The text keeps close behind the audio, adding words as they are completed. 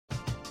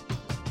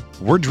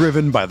We're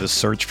driven by the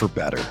search for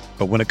better.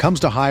 But when it comes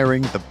to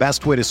hiring, the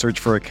best way to search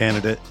for a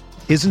candidate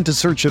isn't to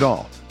search at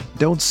all.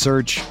 Don't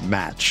search,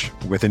 match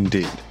with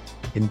Indeed.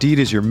 Indeed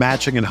is your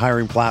matching and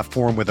hiring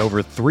platform with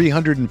over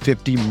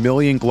 350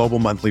 million global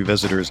monthly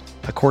visitors,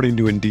 according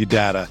to Indeed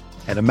data,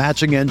 and a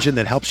matching engine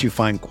that helps you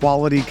find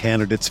quality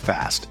candidates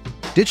fast.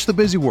 Ditch the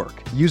busy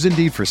work. Use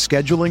Indeed for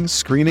scheduling,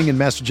 screening, and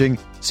messaging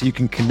so you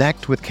can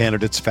connect with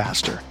candidates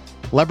faster.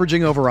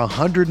 Leveraging over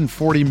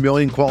 140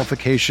 million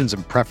qualifications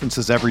and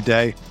preferences every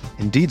day,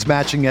 Indeed's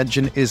matching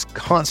engine is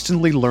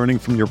constantly learning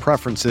from your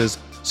preferences,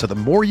 so the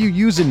more you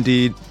use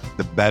Indeed,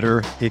 the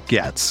better it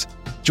gets.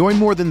 Join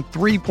more than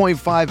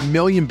 3.5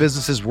 million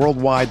businesses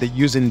worldwide that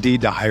use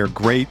Indeed to hire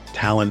great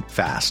talent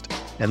fast.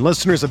 And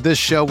listeners of this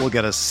show will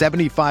get a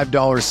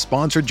 $75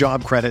 sponsored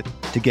job credit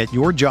to get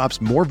your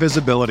jobs more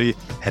visibility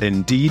at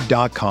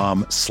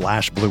Indeed.com/Blue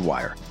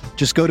Wire.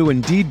 Just go to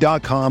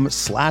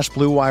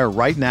Indeed.com/Blue Wire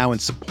right now and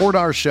support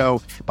our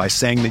show by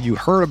saying that you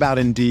heard about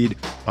Indeed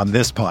on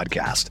this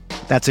podcast.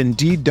 That's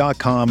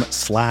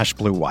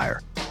Indeed.com/Blue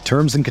Wire.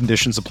 Terms and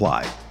conditions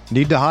apply.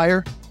 Need to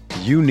hire?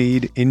 You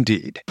need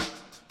Indeed.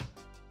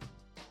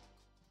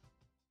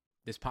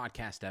 This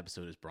podcast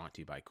episode is brought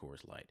to you by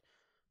Coors Light.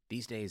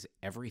 These days,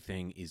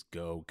 everything is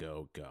go,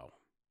 go, go.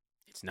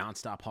 It's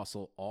nonstop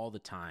hustle all the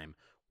time.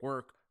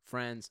 Work,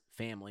 friends,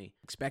 family,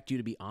 expect you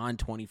to be on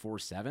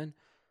 24/7.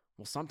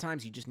 Well,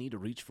 sometimes you just need to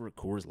reach for a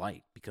Coors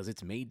Light because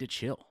it's made to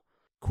chill.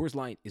 Coors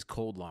Light is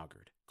cold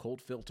lagered,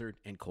 cold filtered,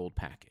 and cold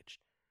packaged.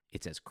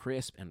 It's as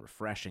crisp and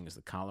refreshing as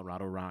the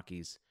Colorado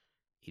Rockies.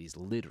 It is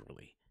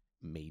literally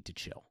made to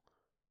chill.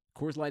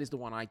 Coors Light is the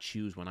one I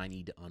choose when I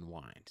need to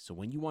unwind. So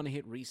when you want to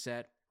hit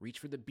reset, reach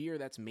for the beer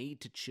that's made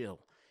to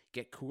chill.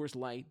 Get Coors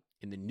Light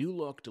in the new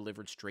look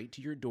delivered straight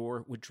to your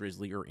door with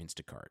Drizzly or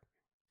Instacart.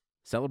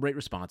 Celebrate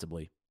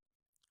responsibly.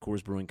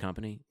 Coors Brewing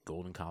Company,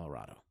 Golden,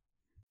 Colorado.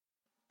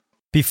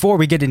 Before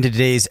we get into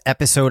today's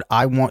episode,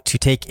 I want to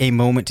take a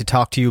moment to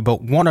talk to you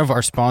about one of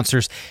our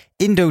sponsors,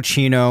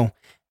 Indochino.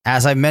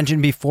 As I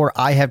mentioned before,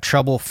 I have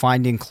trouble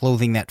finding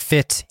clothing that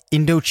fits.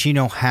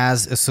 Indochino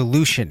has a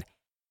solution.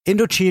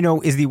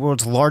 Indochino is the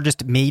world's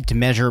largest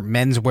made-to-measure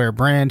menswear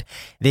brand.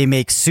 They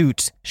make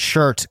suits,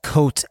 shirts,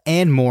 coats,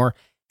 and more,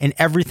 and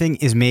everything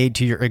is made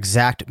to your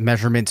exact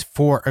measurements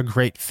for a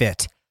great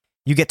fit.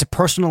 You get to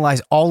personalize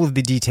all of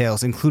the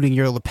details, including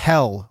your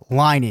lapel,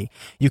 lining.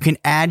 You can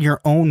add your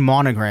own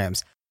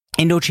monograms.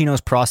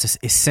 Indochino's process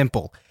is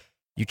simple.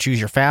 You choose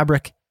your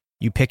fabric,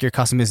 you pick your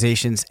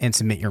customizations, and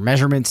submit your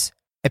measurements.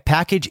 A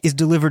package is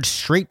delivered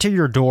straight to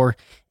your door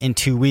in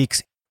 2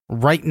 weeks.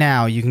 Right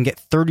now, you can get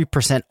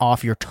 30%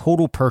 off your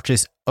total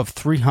purchase of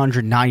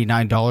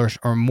 $399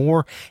 or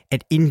more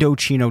at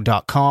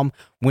Indochino.com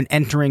when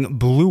entering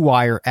Blue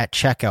Wire at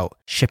checkout.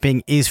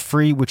 Shipping is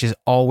free, which is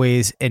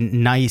always a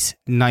nice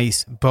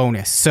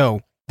bonus.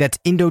 So that's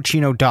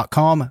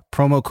Indochino.com,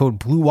 promo code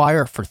Blue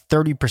Wire for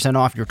 30%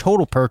 off your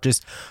total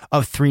purchase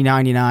of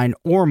 $399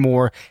 or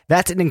more.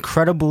 That's an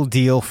incredible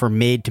deal for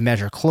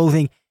made-to-measure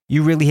clothing.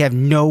 You really have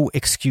no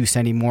excuse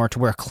anymore to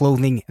wear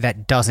clothing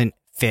that doesn't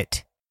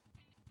fit.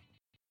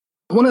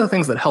 One of the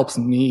things that helps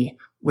me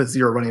with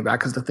zero running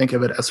back is to think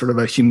of it as sort of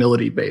a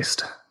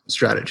humility-based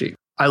strategy.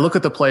 I look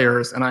at the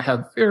players and I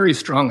have very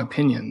strong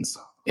opinions,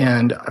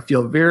 and I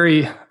feel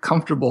very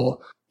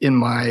comfortable in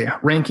my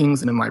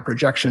rankings and in my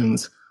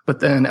projections.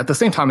 But then at the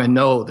same time, I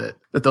know that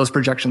those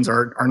projections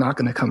are not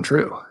going to come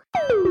true.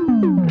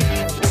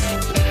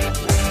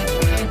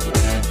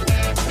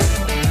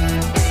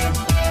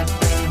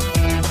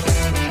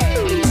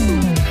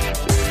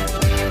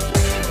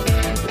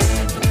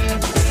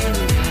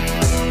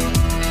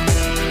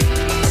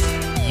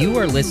 You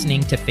are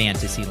listening to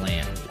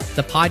Fantasyland,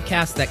 the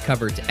podcast that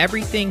covers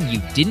everything you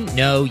didn't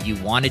know you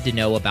wanted to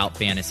know about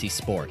fantasy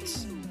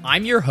sports.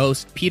 I'm your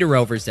host, Peter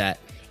Overzet,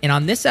 and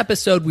on this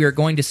episode, we are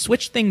going to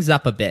switch things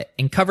up a bit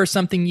and cover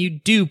something you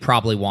do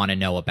probably want to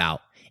know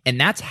about,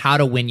 and that's how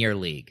to win your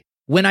league.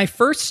 When I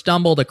first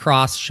stumbled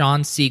across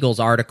Sean Siegel's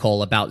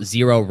article about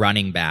zero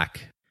running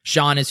back,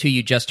 Sean is who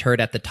you just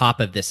heard at the top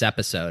of this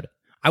episode,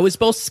 I was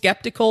both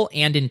skeptical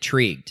and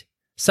intrigued.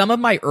 Some of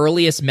my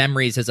earliest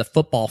memories as a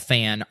football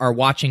fan are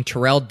watching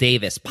Terrell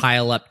Davis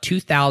pile up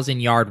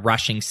 2,000-yard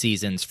rushing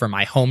seasons for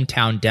my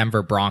hometown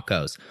Denver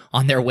Broncos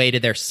on their way to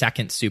their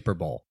second Super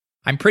Bowl.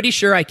 I'm pretty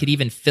sure I could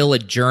even fill a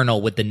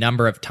journal with the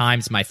number of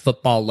times my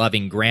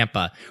football-loving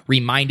grandpa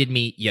reminded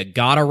me, you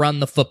gotta run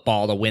the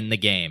football to win the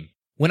game.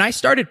 When I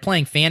started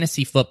playing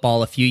fantasy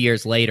football a few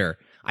years later,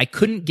 I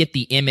couldn't get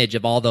the image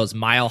of all those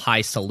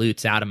mile-high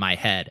salutes out of my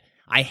head.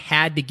 I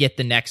had to get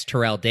the next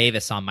Terrell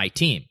Davis on my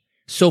team.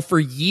 So for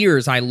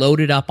years, I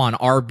loaded up on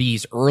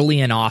RBs early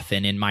and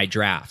often in my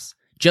drafts,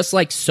 just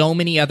like so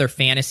many other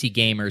fantasy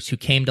gamers who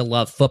came to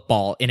love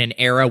football in an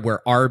era where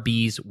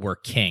RBs were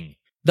king.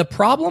 The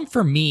problem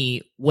for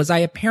me was I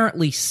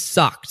apparently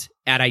sucked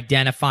at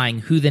identifying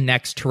who the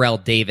next Terrell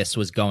Davis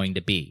was going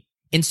to be.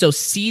 And so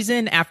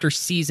season after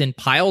season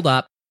piled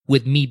up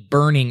with me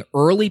burning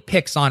early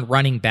picks on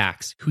running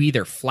backs who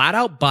either flat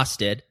out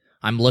busted,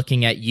 I'm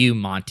looking at you,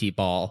 Monty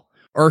Ball,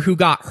 or who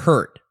got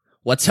hurt.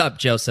 What's up,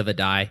 Joseph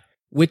Adai?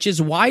 Which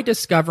is why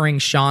discovering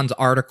Sean's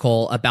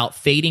article about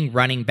fading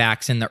running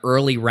backs in the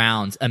early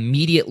rounds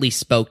immediately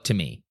spoke to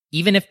me,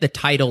 even if the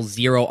title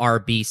Zero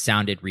RB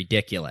sounded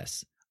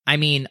ridiculous. I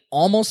mean,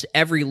 almost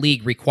every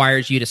league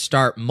requires you to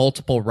start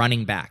multiple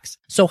running backs.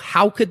 So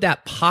how could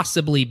that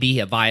possibly be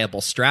a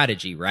viable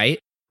strategy, right?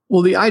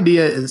 Well, the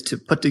idea is to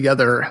put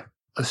together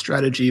a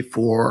strategy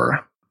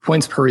for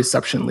points per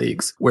reception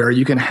leagues where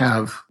you can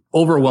have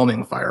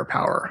overwhelming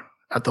firepower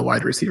at the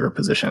wide receiver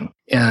position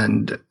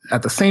and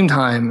at the same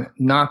time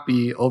not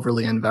be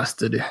overly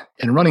invested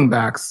in running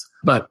backs,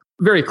 but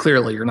very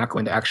clearly you're not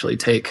going to actually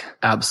take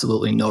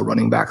absolutely no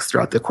running backs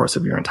throughout the course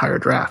of your entire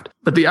draft.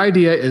 But the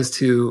idea is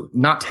to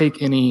not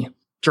take any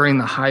during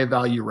the high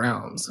value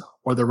rounds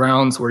or the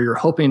rounds where you're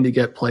hoping to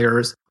get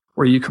players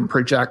where you can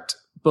project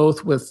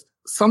both with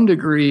some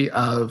degree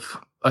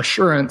of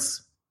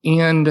assurance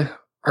and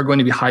are going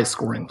to be high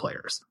scoring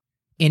players.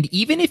 And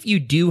even if you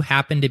do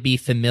happen to be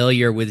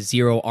familiar with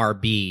Zero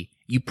RB,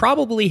 you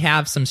probably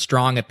have some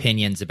strong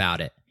opinions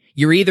about it.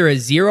 You're either a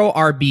Zero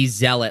RB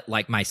zealot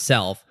like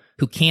myself,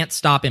 who can't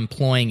stop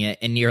employing it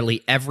in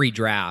nearly every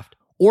draft,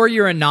 or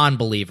you're a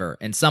non-believer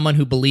and someone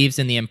who believes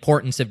in the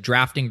importance of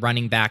drafting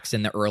running backs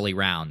in the early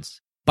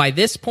rounds. By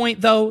this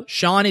point, though,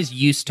 Sean is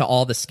used to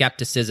all the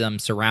skepticism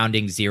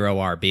surrounding Zero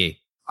RB.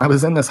 I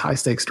was in this high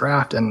stakes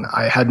draft and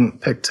I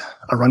hadn't picked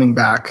a running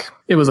back.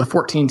 It was a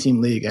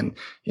 14-team league and,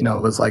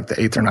 it was like the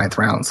 8th or 9th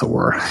round. So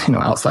we're,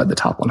 outside the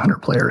top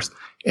 100 players.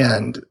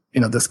 And,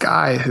 this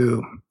guy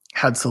who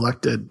had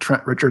selected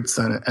Trent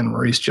Richardson and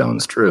Maurice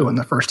Jones-Drew in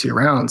the first 2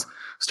 rounds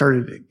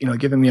started,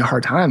 giving me a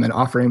hard time and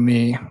offering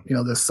me,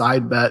 this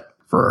side bet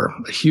for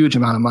a huge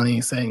amount of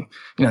money, saying,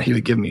 he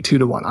would give me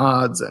 2-to-1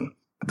 odds. And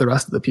the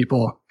rest of the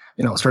people,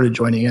 started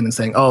joining in and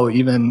saying, oh,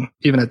 even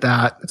at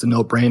that, it's a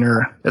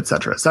no-brainer, et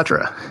cetera, et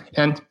cetera.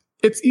 And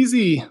it's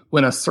easy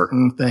when a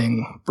certain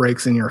thing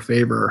breaks in your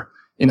favor,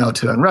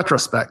 to in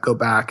retrospect, go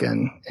back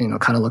and,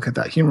 kind of look at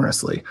that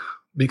humorously,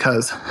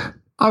 because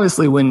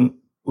obviously when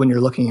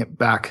you're looking at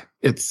back,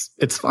 it's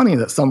funny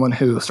that someone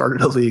who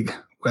started a league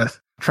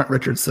with Trent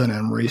Richardson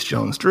and Maurice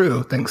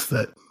Jones-Drew thinks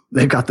that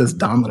they've got this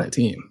dominant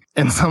team.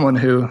 And someone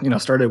who,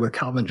 started with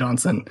Calvin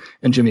Johnson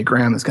and Jimmy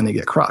Graham is going to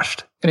get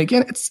crushed. And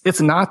again,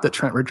 it's not that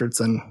Trent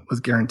Richardson was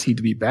guaranteed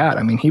to be bad.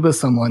 I mean, he was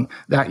someone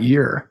that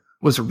year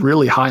was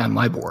really high on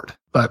my board.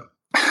 But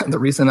the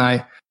reason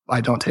I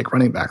don't take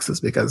running backs is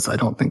because I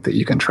don't think that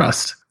you can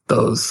trust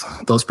those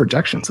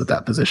projections at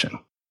that position.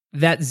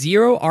 That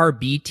Zero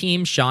RB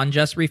team Sean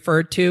just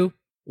referred to,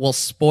 well,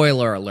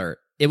 spoiler alert,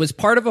 it was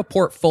part of a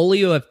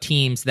portfolio of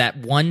teams that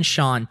won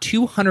Sean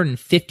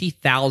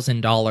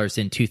 $250,000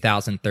 in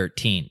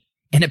 2013.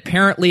 And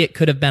apparently it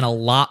could have been a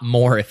lot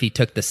more if he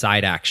took the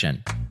side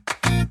action.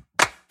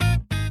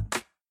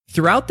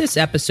 Throughout this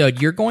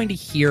episode, you're going to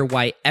hear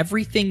why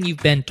everything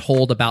you've been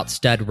told about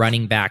stud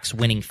running backs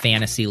winning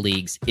fantasy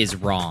leagues is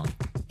wrong.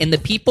 And the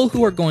people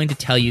who are going to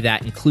tell you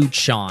that include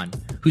Sean,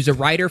 who's a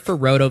writer for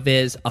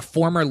RotoViz, a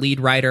former lead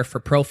writer for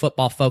Pro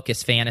Football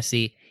Focus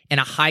Fantasy, and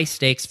a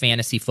high-stakes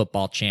fantasy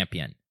football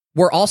champion.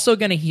 We're also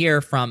going to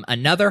hear from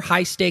another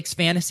high-stakes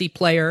fantasy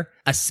player,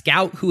 a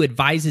scout who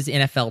advises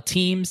NFL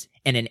teams,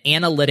 and an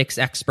analytics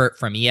expert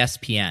from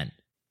ESPN.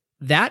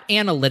 That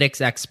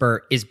analytics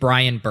expert is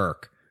Brian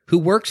Burke, who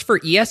works for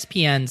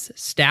ESPN's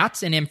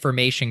Stats and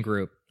Information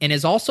Group and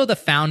is also the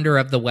founder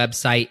of the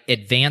website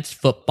Advanced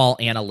Football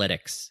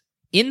Analytics.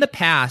 In the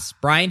past,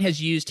 Brian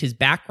has used his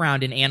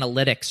background in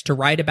analytics to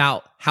write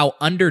about how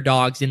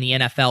underdogs in the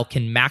NFL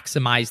can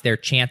maximize their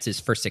chances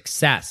for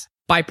success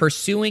by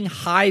pursuing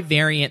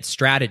high-variance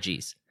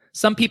strategies.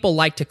 Some people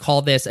like to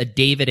call this a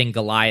David and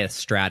Goliath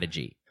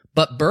strategy.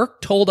 But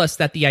Burke told us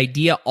that the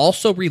idea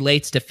also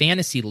relates to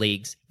fantasy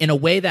leagues in a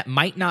way that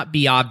might not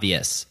be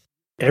obvious.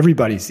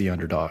 Everybody's the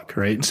underdog,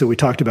 right? And so we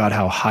talked about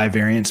how high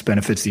variance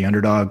benefits the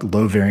underdog,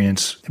 low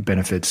variance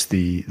benefits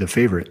the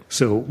favorite.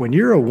 So when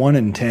you're a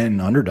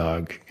 1-in-10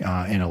 underdog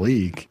in a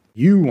league,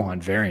 you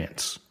want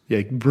variance.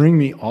 Like, bring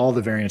me all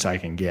the variance I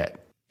can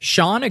get.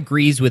 Sean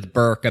agrees with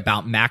Burke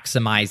about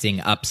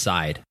maximizing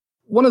upside.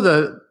 One of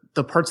the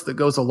parts that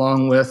goes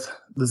along with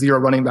the zero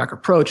running back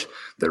approach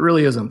that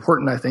really is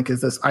important, I think, is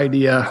this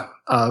idea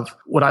of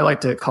what I like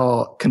to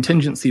call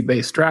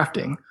contingency-based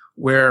drafting,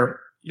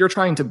 where you're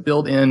trying to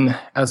build in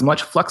as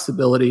much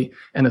flexibility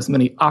and as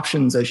many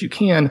options as you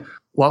can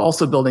while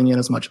also building in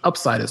as much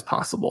upside as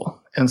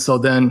possible. And so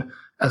then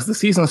as the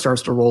season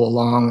starts to roll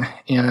along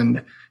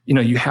and,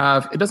 you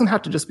have, it doesn't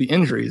have to just be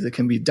injuries. It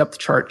can be depth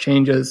chart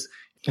changes,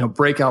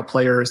 breakout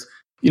players.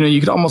 You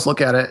could almost look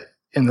at it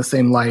in the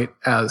same light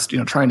as,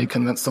 trying to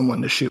convince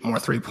someone to shoot more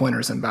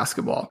 3-pointers in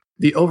basketball.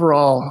 The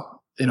overall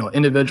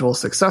individual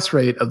success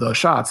rate of those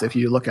shots, if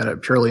you look at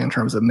it purely in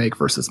terms of make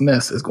versus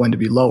miss, is going to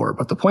be lower.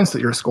 But the points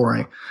that you're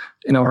scoring,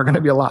 are going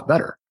to be a lot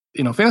better.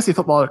 Fantasy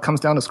football, it comes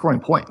down to scoring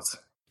points.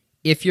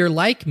 If you're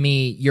like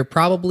me, you're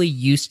probably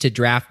used to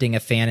drafting a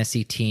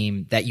fantasy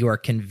team that you are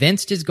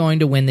convinced is going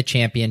to win the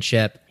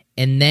championship,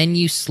 and then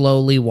you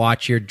slowly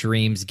watch your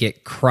dreams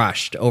get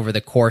crushed over the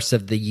course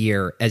of the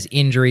year as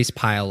injuries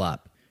pile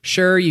up.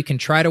 Sure, you can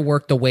try to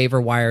work the waiver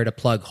wire to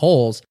plug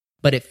holes,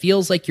 but it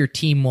feels like your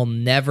team will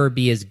never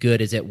be as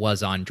good as it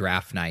was on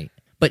draft night.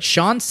 But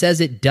Sean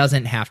says it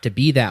doesn't have to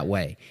be that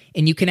way,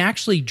 and you can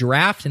actually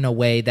draft in a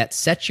way that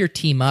sets your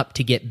team up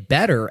to get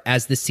better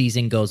as the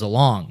season goes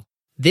along.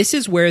 This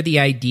is where the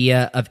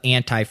idea of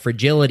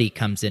anti-fragility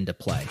comes into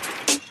play.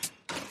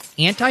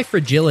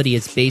 Anti-fragility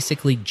is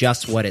basically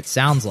just what it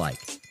sounds like.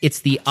 It's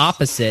the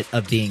opposite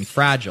of being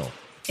fragile.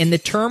 And the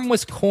term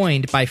was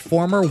coined by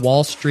former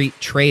Wall Street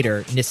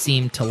trader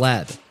Nassim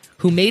Taleb,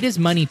 who made his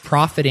money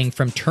profiting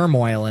from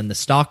turmoil in the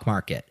stock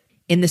market.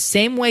 In the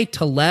same way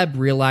Taleb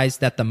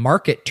realized that the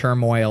market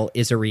turmoil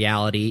is a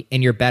reality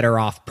and you're better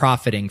off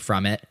profiting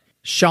from it,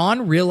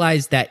 Sean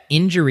realized that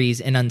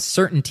injuries and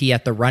uncertainty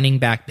at the running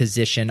back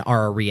position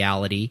are a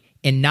reality,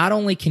 and not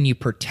only can you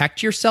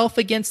protect yourself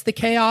against the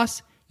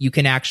chaos, you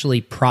can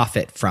actually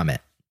profit from it.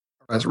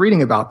 I was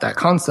reading about that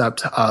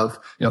concept of,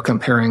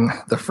 comparing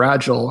the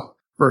fragile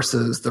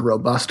versus the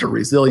robust or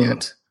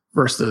resilient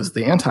versus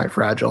the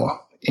anti-fragile,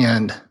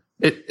 and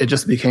it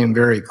just became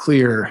very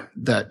clear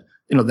that,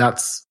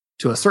 that's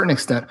to a certain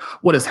extent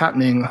what is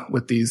happening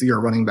with these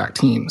zero running back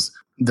teams.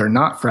 They're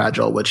not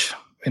fragile, which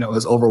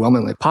is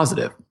overwhelmingly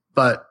positive.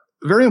 But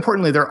very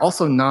importantly, they're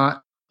also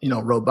not,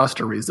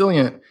 robust or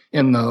resilient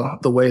in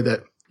the way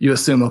that you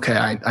assume, okay,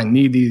 I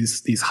need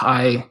these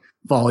high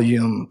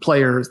volume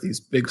players, these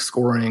big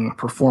scoring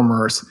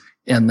performers,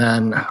 and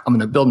then I'm going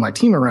to build my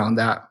team around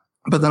that.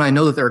 But then I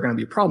know that there are going to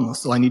be problems.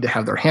 So I need to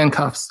have their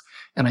handcuffs,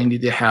 and I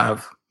need to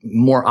have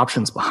more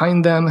options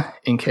behind them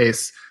in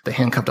case the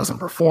handcuff doesn't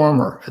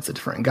perform or it's a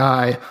different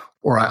guy.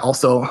 Or I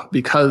also,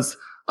 because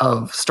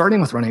of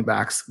starting with running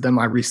backs, then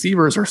my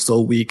receivers are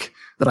so weak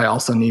that I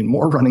also need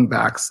more running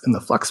backs in the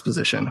flex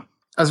position.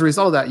 As a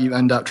result of that, you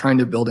end up trying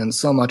to build in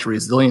so much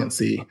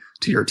resiliency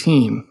to your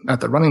team at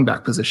the running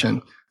back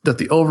position that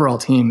the overall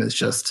team is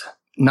just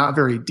not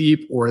very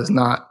deep or is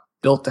not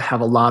built to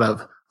have a lot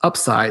of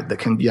upside that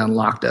can be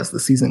unlocked as the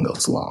season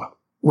goes along.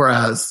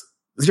 Whereas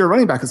zero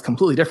running back is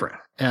completely different.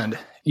 And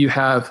you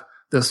have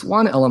this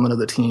one element of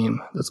the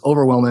team that's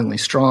overwhelmingly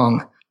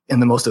strong in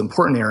the most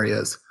important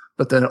areas,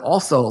 but then it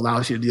also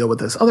allows you to deal with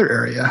this other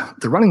area,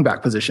 the running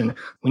back position.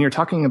 When you're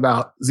talking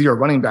about zero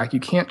running back, you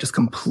can't just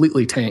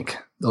completely tank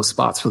those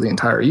spots for the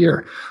entire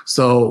year.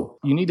 So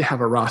you need to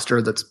have a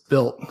roster that's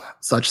built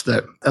such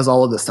that as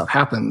all of this stuff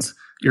happens,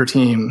 your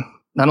team,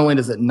 not only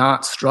does it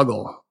not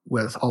struggle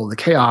with all of the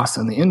chaos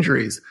and the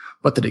injuries,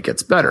 but that it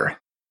gets better.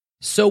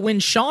 So when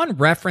Sean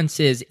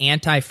references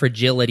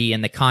anti-fragility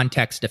in the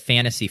context of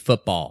fantasy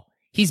football,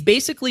 he's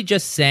basically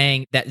just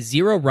saying that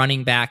zero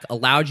running back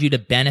allowed you to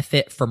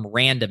benefit from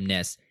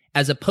randomness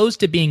as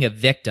opposed to being a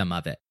victim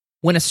of it.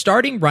 When a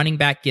starting running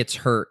back gets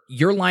hurt,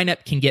 your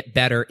lineup can get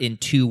better in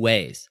two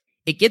ways.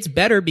 It gets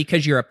better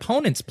because your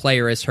opponent's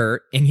player is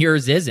hurt and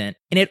yours isn't,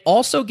 and it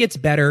also gets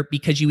better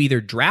because you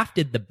either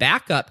drafted the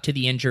backup to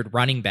the injured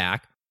running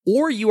back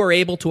or you are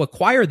able to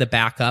acquire the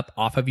backup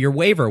off of your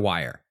waiver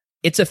wire.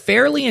 It's a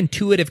fairly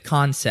intuitive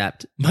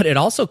concept, but it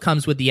also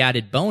comes with the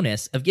added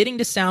bonus of getting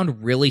to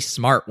sound really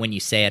smart when you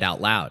say it out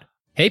loud.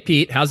 Hey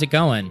Pete, how's it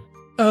going?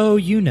 Oh,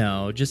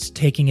 just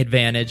taking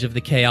advantage of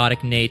the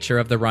chaotic nature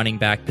of the running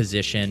back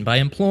position by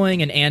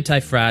employing an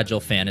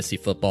anti-fragile fantasy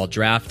football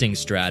drafting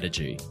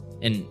strategy.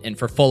 And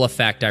for full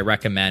effect, I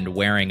recommend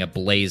wearing a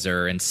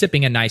blazer and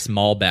sipping a nice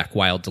Malbec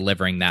while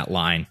delivering that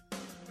line.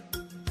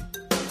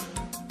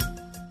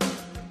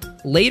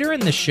 Later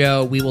in the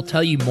show, we will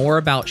tell you more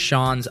about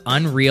Sean's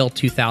unreal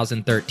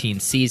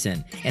 2013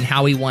 season and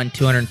how he won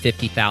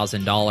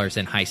 $250,000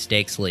 in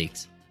high-stakes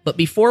leagues. But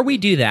before we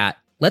do that,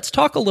 let's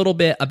talk a little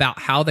bit about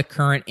how the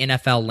current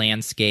NFL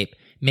landscape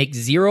makes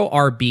zero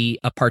RB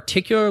a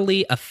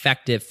particularly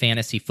effective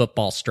fantasy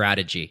football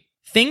strategy.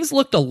 Things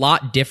looked a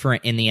lot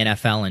different in the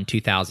NFL in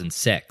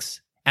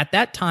 2006. At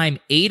that time,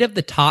 8 of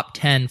the top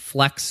 10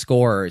 flex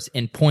scorers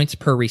in points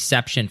per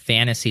reception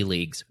fantasy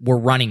leagues were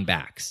running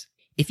backs.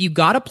 If you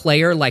got a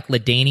player like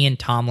LaDainian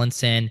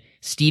Tomlinson,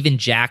 Steven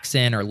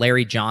Jackson, or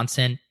Larry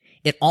Johnson,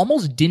 it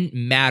almost didn't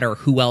matter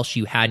who else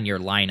you had in your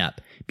lineup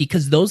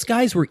because those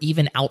guys were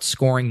even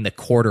outscoring the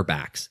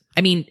quarterbacks.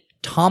 I mean,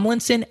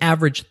 Tomlinson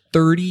averaged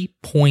 30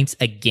 points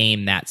a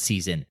game that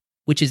season,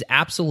 which is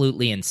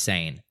absolutely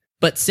insane.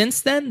 But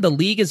since then, the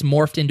league has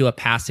morphed into a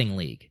passing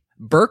league.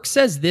 Burke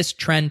says this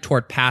trend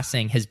toward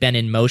passing has been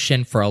in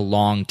motion for a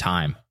long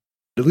time.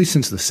 At least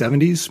since the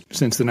 70s,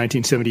 since the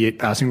 1978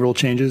 passing rule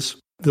changes,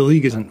 the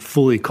league isn't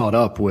fully caught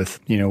up with,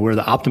 where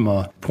the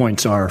optima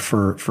points are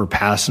for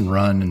pass and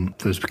run and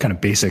those kind of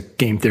basic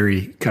game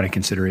theory kind of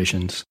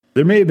considerations.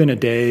 There may have been a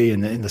day in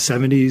the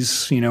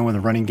 70s, when the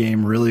running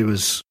game really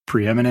was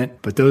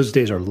preeminent, but those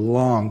days are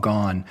long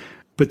gone.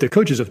 But the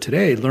coaches of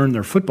today learned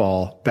their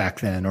football back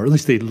then, or at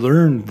least they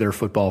learned their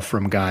football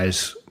from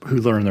guys who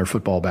learned their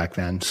football back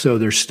then. So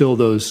there's still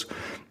those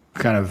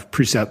kind of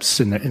precepts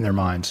in their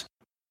minds.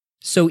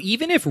 So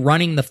even if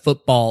running the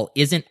football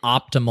isn't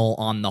optimal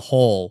on the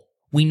whole,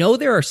 we know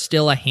there are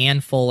still a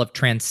handful of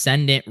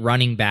transcendent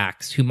running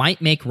backs who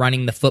might make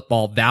running the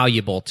football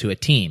valuable to a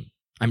team.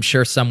 I'm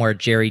sure somewhere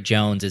Jerry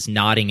Jones is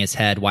nodding his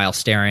head while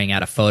staring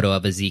at a photo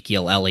of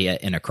Ezekiel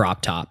Elliott in a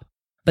crop top.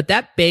 But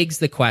that begs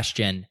the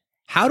question,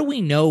 how do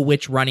we know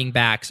which running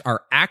backs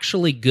are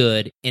actually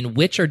good and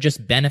which are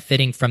just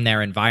benefiting from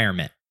their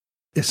environment?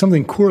 If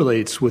something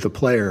correlates with a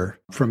player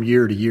from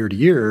year to year to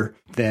year,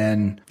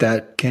 then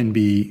that can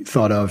be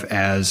thought of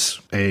as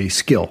a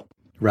skill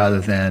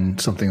rather than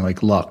something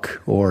like luck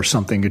or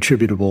something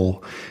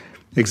attributable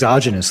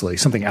exogenously,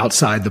 something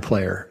outside the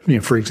player.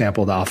 For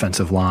example, the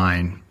offensive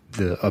line,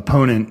 the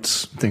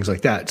opponents, things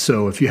like that.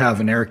 So if you have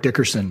an Eric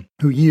Dickerson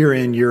who year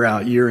in, year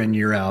out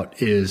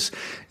is,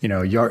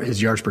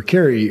 his yards per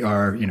carry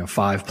are,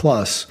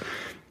 5+.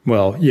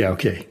 Well, yeah,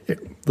 okay.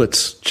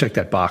 Let's check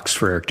that box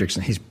for Eric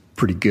Dickerson. He's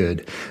pretty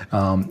good.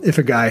 If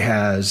a guy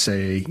has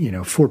a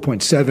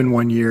 4.7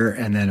 one year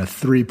and then a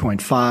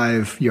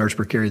 3.5 yards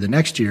per carry the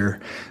next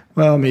year,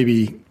 well,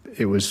 maybe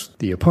it was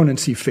the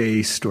opponents he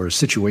faced or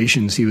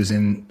situations he was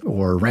in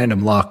or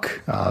random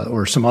luck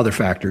or some other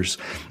factors.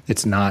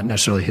 It's not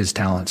necessarily his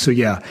talent. So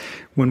yeah,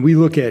 when we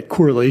look at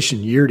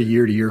correlation, year to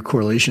year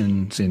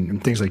correlations in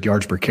things like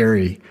yards per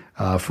carry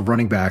for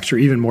running backs or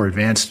even more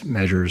advanced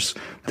measures,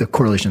 the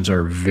correlations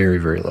are very,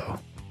 very low.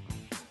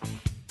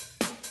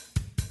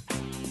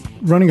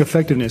 Running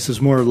effectiveness is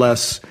more or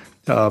less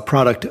a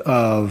product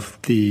of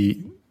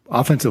the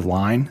offensive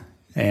line,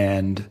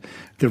 and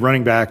the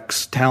running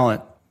back's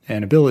talent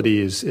and ability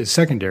is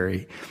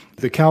secondary.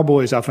 The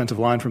Cowboys' offensive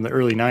line from the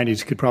early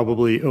 90s could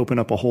probably open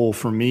up a hole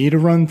for me to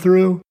run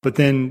through. But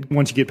then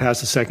once you get past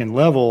the second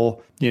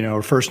level,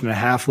 or first and a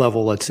half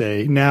level, let's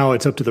say, now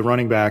it's up to the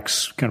running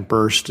back's kind of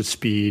burst of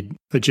speed,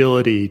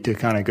 agility to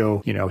kind of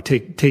go,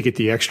 take it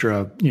the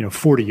extra,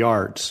 40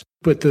 yards.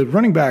 But the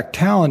running back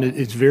talent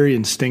is very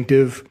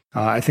instinctive.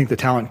 I think the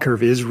talent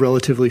curve is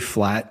relatively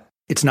flat.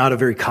 It's not a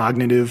very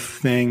cognitive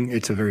thing.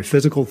 It's a very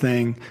physical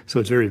thing. So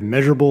it's very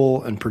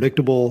measurable and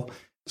predictable.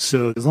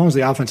 So as long as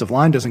the offensive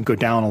line doesn't go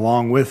down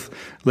along with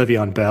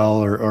Le'Veon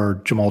Bell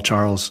or Jamal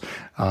Charles,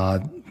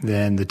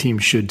 then the team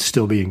should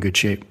still be in good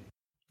shape.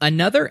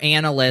 Another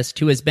analyst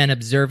who has been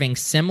observing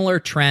similar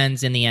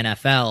trends in the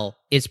NFL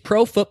is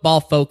Pro Football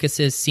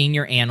Focus's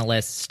senior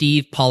analyst,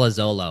 Steve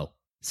Palazzolo.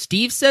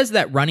 Steve says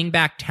that running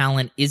back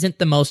talent isn't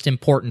the most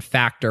important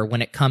factor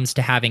when it comes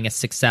to having a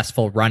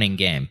successful running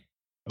game.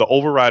 The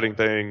overriding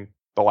thing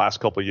the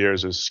last couple of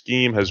years is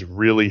scheme has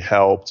really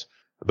helped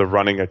the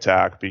running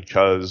attack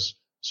because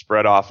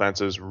spread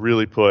offenses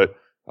really put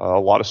a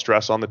lot of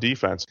stress on the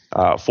defense.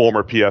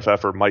 Former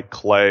PFFer Mike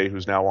Clay,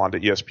 who's now on to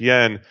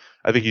ESPN,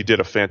 I think he did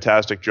a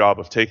fantastic job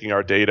of taking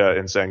our data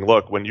and saying,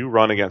 look, when you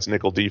run against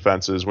nickel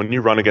defenses, when you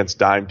run against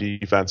dime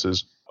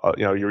defenses,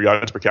 your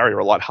yards per carry are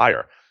a lot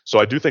higher. So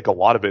I do think a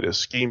lot of it is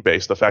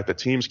scheme-based, the fact that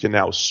teams can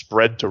now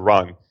spread to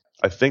run.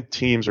 I think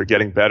teams are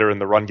getting better in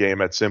the run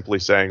game at simply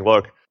saying,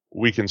 look,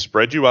 we can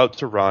spread you out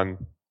to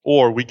run,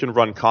 or we can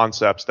run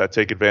concepts that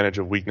take advantage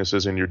of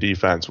weaknesses in your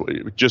defense.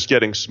 Just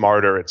getting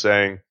smarter at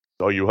saying,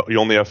 oh, you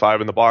only have 5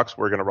 in the box,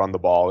 we're going to run the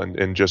ball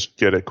and just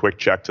get a quick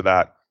check to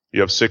that. You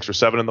have 6 or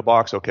 7 in the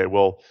box, okay,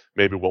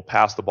 maybe we'll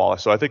pass the ball.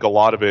 So I think a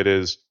lot of it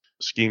is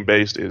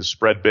scheme-based, is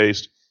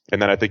spread-based.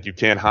 And then I think you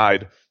can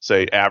hide,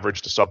 say,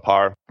 average to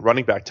subpar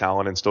running back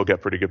talent and still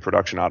get pretty good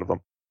production out of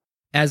them.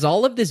 As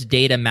all of this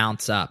data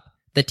mounts up,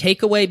 the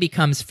takeaway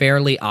becomes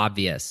fairly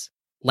obvious,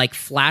 like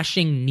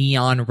flashing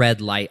neon red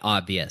light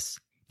obvious.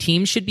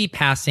 Teams should be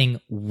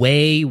passing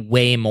way,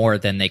 way more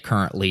than they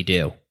currently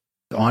do.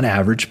 On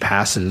average,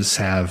 passes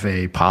have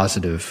a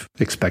positive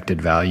expected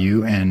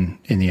value, and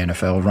in the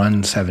NFL,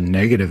 runs have a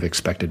negative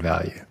expected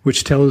value,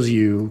 which tells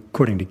you,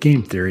 according to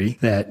game theory,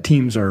 that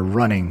teams are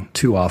running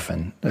too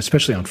often,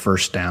 especially on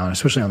first down,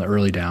 especially on the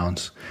early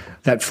downs.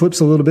 That flips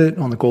a little bit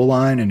on the goal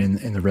line and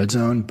in the red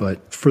zone,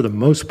 but for the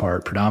most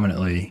part,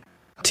 predominantly,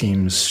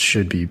 teams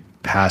should be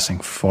passing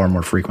far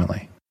more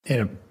frequently. In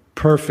a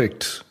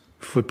perfect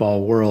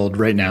football world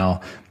right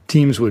now,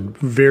 teams would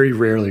very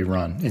rarely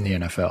run in the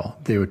NFL.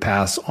 They would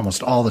pass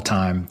almost all the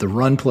time. The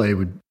run play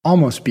would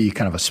almost be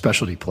kind of a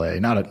specialty play,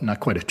 not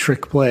quite a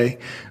trick play,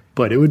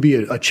 but it would be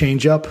a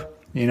change up.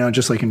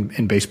 Just like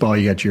in baseball,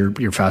 you got your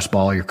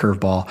fastball, your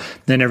curveball.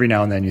 Then every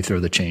now and then you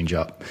throw the change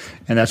up.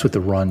 And that's what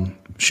the run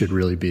should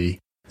really be.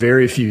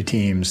 Very few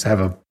teams have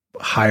a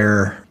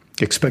higher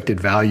expected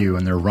value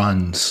in their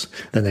runs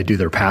than they do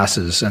their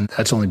passes. And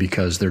that's only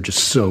because they're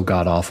just so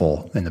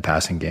god-awful in the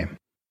passing game.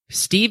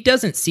 Steve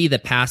doesn't see the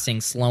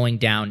passing slowing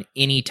down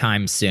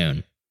anytime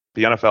soon.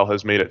 The NFL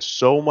has made it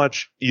so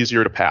much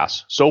easier to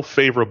pass, so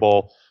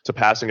favorable to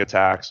passing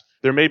attacks.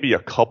 There may be a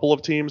couple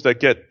of teams that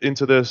get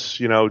into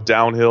this,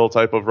 downhill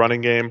type of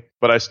running game,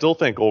 but I still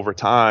think over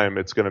time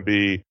it's going to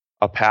be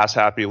a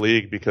pass-happy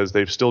league because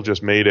they've still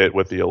just made it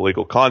with the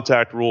illegal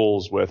contact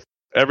rules, with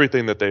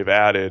everything that they've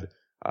added.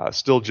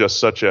 Still just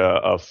such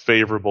a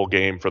favorable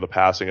game for the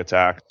passing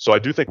attack. So I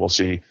do think we'll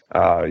see,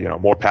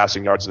 more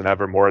passing yards than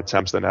ever, more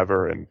attempts than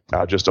ever, and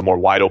just a more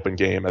wide open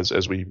game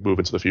as we move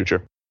into the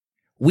future.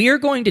 We are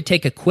going to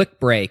take a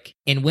quick break,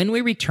 and when we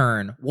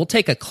return, we'll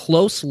take a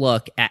close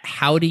look at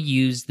how to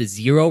use the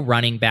zero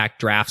running back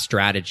draft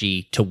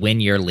strategy to win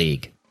your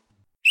league.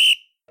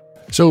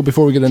 So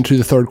before we get into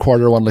the third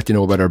quarter, I want to let you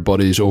know about our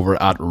buddies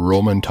over at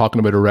Roman. Talking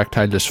about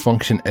erectile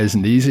dysfunction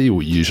isn't easy.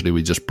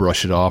 We just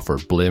brush it off or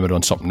blame it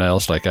on something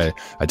else, like I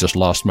just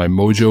lost my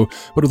mojo.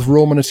 But with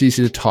Roman, it's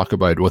easy to talk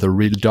about. With a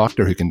real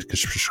doctor who can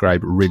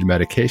prescribe real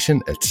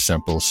medication, it's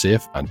simple,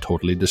 safe, and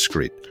totally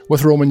discreet.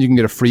 With Roman, you can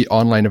get a free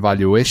online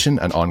evaluation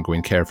and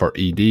ongoing care for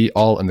ED,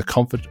 all in the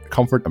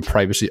comfort and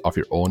privacy of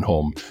your own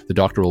home. The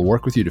doctor will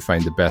work with you to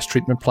find the best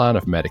treatment plan.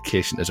 If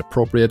medication is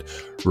appropriate,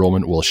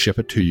 Roman will ship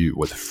it to you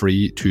with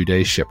free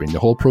 2-day shipping. The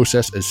whole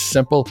process is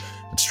simple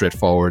and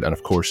straightforward and,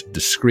 of course,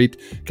 discreet.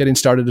 Getting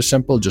started is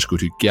simple. Just go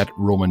to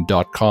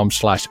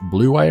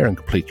getroman.com/bluewire and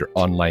complete your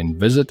online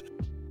visit.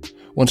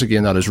 Once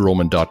again, that is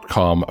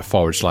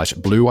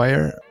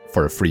roman.com/bluewire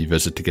for a free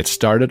visit to get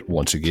started.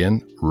 Once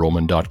again,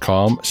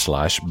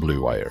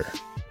 roman.com/bluewire.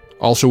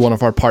 Also, one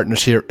of our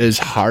partners here is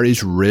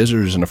Harry's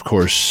Razors, and of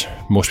course,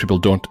 most people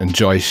don't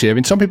enjoy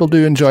shaving. Some people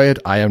do enjoy it.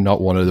 I am not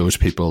one of those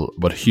people,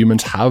 but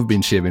humans have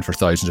been shaving for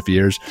thousands of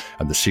years,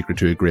 and the secret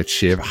to a great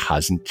shave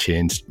hasn't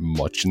changed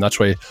much. And that's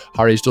why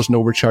Harry's doesn't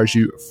overcharge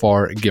you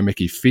for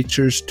gimmicky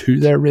features to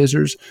their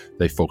razors.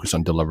 They focus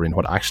on delivering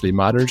what actually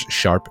matters: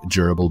 sharp,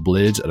 durable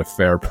blades at a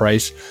fair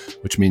price,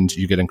 which means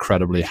you get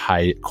incredibly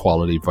high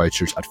quality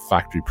vouchers at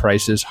factory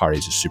prices.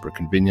 Harry's is super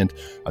convenient,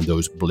 and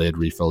those blade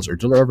refills are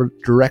delivered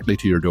directly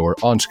to your door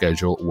on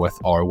schedule, with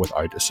or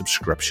without a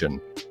subscription.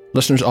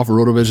 Listeners of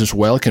RotoViz as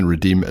well can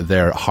redeem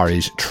their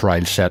Harry's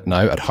trial set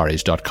now at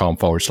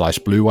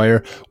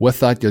harrys.com/bluewire.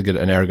 With that, you'll get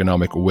an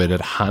ergonomic weighted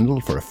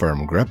handle for a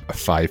firm grip, a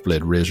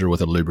 5-blade razor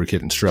with a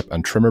lubricating strip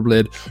and trimmer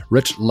blade,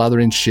 rich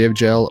lathering shave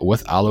gel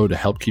with aloe to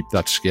help keep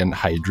that skin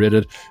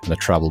hydrated, and a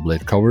travel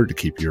blade cover to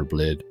keep your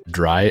blade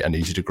dry and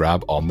easy to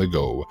grab on the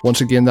go.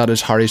 Once again, that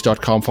is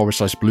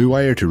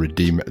harrys.com/bluewire to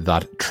redeem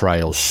that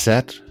trial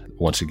set.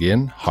 Once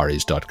again,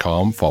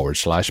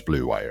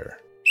 harrys.com/bluewire.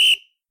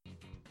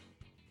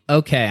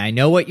 Okay, I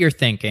know what you're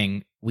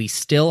thinking. We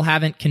still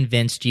haven't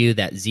convinced you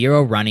that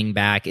zero running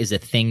back is a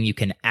thing you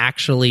can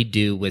actually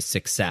do with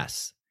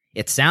success.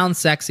 It sounds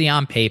sexy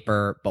on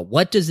paper, but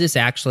what does this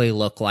actually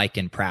look like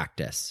in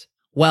practice?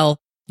 Well,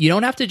 you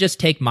don't have to just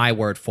take my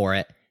word for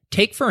it.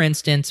 Take, for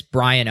instance,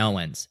 Brian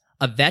Owens,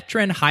 a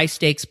veteran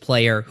high-stakes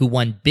player who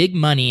won big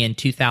money in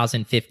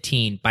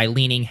 2015 by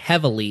leaning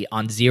heavily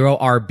on zero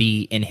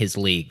RB in his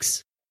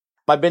leagues.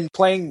 I've been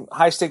playing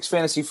high-stakes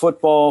fantasy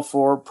football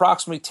for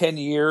approximately 10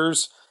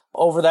 years.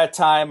 Over that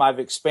time, I've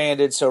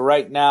expanded. So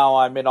right now,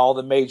 I'm in all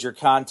the major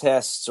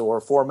contests or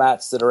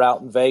formats that are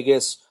out in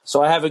Vegas.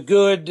 So I have a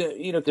good,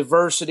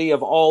 diversity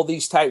of all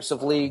these types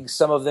of leagues.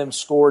 Some of them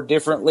score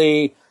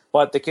differently,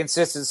 but the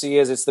consistency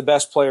is it's the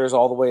best players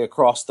all the way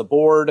across the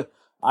board.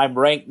 I'm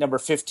ranked number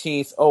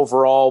 15th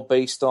overall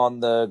based on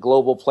the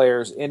Global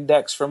Players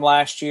Index from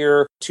last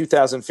year.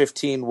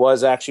 2015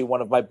 was actually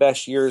one of my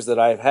best years that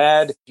I've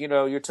had.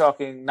 You're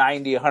talking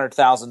 $90,000,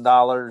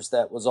 $100,000.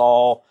 That was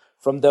all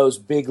from those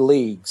big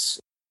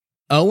leagues.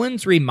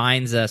 Owens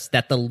reminds us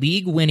that the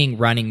league-winning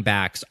running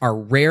backs are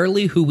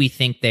rarely who we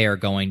think they are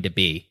going to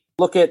be.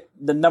 Look at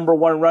the number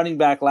one running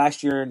back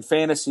last year in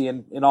fantasy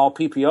and in all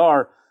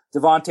PPR,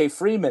 Devontae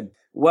Freeman.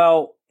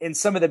 Well, in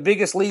some of the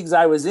biggest leagues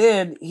I was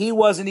in, he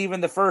wasn't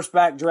even the first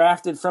back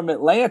drafted from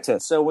Atlanta.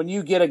 So when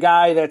you get a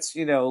guy that's,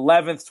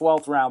 11th,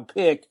 12th round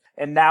pick,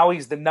 and now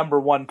he's the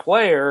number one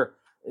player,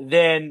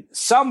 then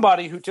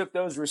somebody who took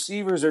those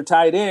receivers or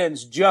tight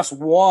ends just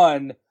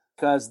won,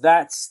 because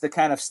that's the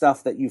kind of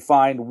stuff that you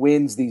find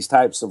wins these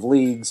types of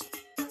leagues.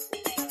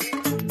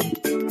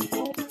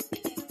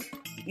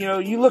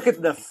 You look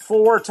at the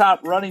 4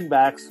 top running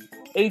backs,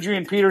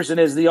 Adrian Peterson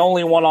is the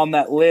only one on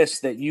that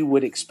list that you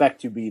would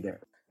expect to be there.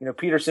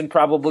 Peterson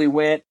probably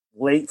went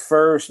late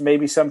first,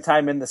 maybe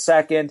sometime in the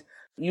second.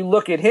 You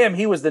look at him,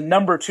 he was the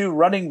number 2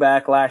 running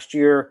back last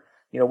year,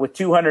 with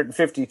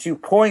 252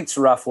 points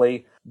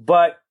roughly.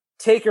 But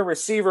take a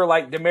receiver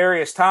like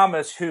Demaryius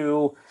Thomas,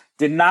 who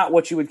did not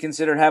what you would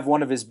consider have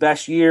one of his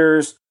best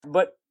years.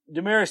 But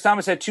Demaryius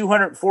Thomas had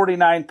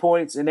 249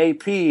 points, and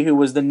AP, who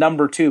was the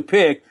number 2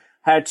 pick,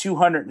 had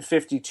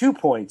 252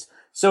 points.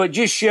 So it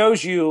just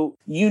shows you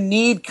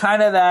need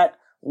kind of that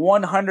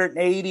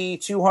 180,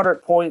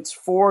 200 points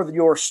for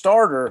your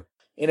starter.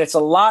 And it's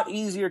a lot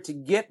easier to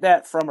get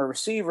that from a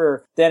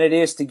receiver than it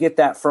is to get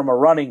that from a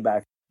running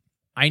back.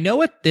 I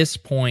know at this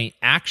point,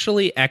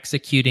 actually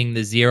executing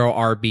the zero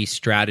RB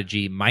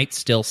strategy might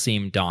still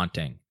seem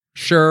daunting.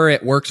 Sure,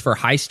 it works for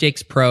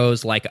high-stakes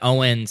pros like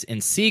Owens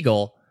and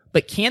Siegel,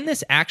 but can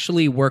this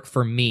actually work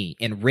for me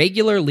in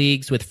regular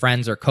leagues with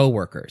friends or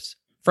coworkers?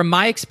 From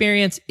my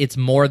experience, it's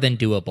more than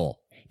doable.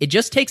 It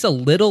just takes a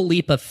little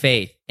leap of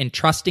faith in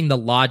trusting the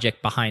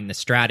logic behind the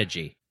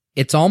strategy.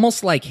 It's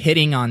almost like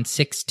hitting on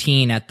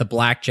 16 at the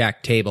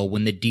blackjack table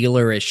when the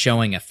dealer is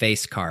showing a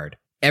face card.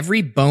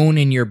 Every bone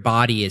in your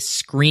body is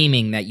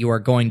screaming that you are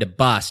going to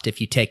bust if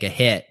you take a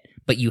hit,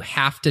 but you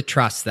have to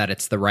trust that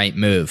it's the right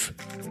move.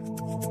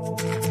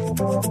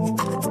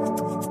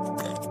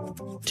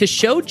 To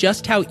show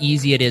just how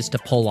easy it is to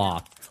pull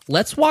off,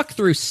 let's walk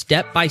through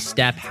step by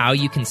step how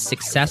you can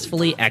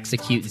successfully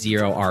execute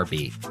zero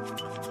RB.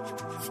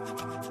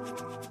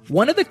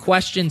 One of the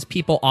questions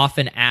people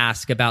often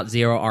ask about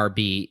Zero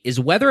RB is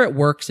whether it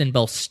works in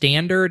both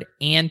standard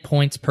and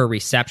points per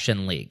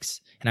reception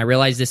leagues. And I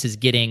realize this is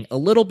getting a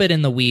little bit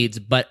in the weeds,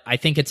 but I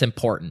think it's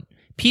important.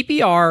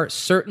 PPR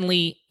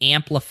certainly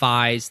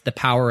amplifies the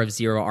power of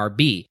Zero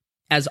RB,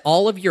 as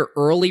all of your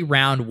early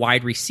round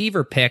wide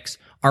receiver picks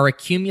are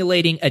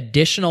accumulating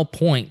additional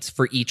points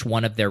for each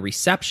one of their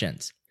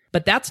receptions.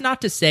 But that's not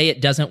to say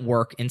it doesn't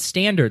work in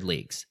standard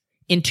leagues.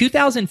 In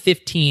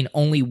 2015,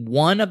 only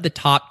one of the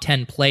top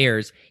 10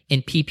 players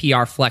in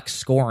PPR flex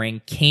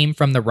scoring came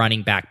from the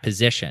running back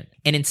position.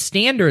 And in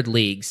standard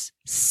leagues,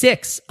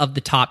 6 of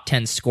the top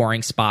 10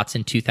 scoring spots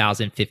in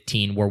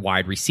 2015 were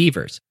wide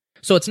receivers.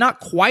 So it's not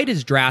quite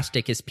as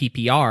drastic as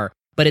PPR,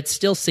 but it's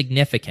still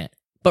significant.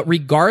 But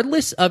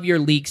regardless of your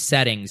league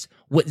settings,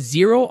 what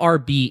Zero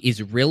RB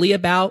is really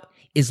about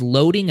is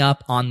loading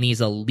up on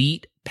these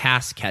elite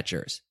pass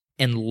catchers,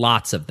 and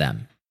lots of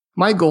them.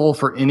 My goal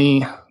for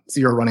any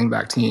zero running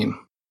back team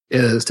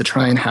is to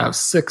try and have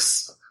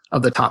 6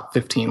 of the top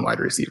 15 wide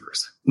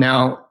receivers.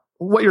 Now,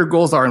 what your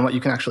goals are and what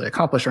you can actually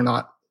accomplish are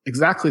not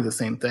exactly the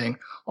same thing.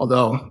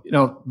 Although,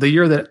 the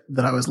year that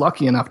I was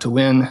lucky enough to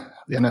win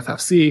the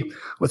NFFC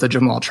with a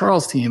Jamal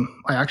Charles team,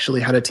 I actually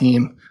had a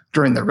team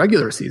during the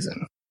regular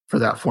season for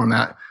that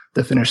format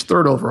that finished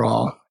 3rd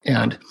overall,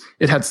 and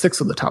it had 6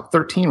 of the top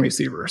 13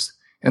 receivers.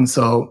 And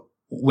so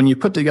when you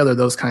put together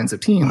those kinds of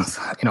teams,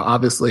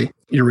 obviously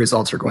your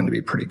results are going to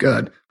be pretty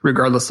good,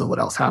 regardless of what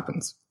else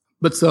happens.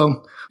 But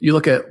so you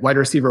look at wide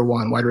receiver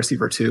 1, wide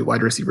receiver 2,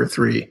 wide receiver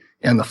 3,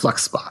 and the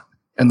flex spot.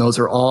 And those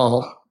are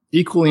all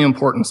equally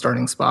important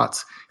starting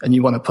spots. And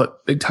you want to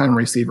put big time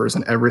receivers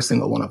in every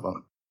single one of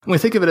them. When we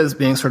think of it as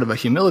being sort of a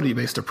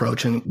humility-based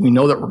approach, and we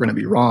know that we're going to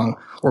be wrong,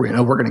 or we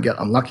know we're going to get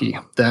unlucky,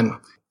 then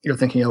you're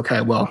thinking,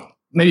 okay, well,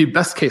 maybe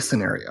best case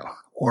scenario,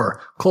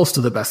 or close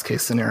to the best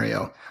case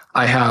scenario.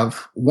 I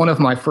have one of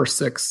my first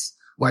 6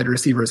 wide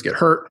receivers get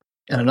hurt,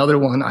 and another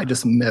one I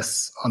just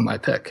miss on my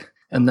pick.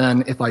 And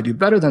then if I do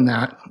better than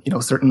that,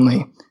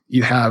 certainly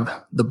you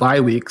have the bye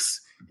weeks.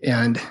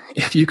 And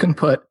if you can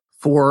put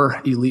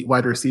 4 elite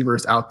wide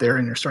receivers out there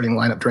in your starting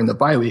lineup during the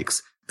bye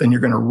weeks, then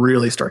you're going to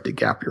really start to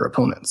gap your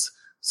opponents.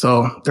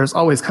 So there's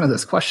always kind of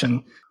this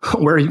question,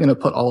 where are you going to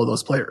put all of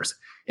those players?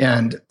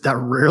 And that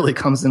rarely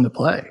comes into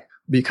play,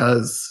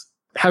 because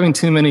having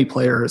too many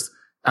players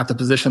at the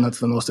position that's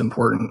the most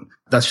important,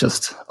 that's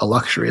just a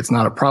luxury. It's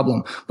not a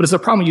problem, but it's a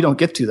problem you don't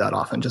get to that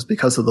often just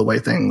because of the way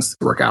things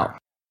work out.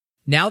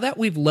 Now that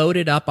we've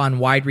loaded up on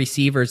wide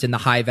receivers in the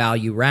high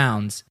value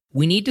rounds,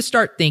 we need to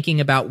start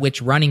thinking about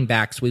which running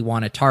backs we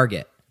want to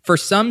target. For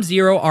some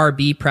Zero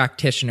RB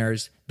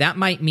practitioners, that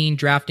might mean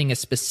drafting a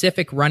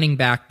specific running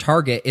back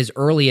target as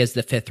early as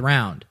the 5th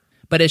round.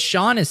 But as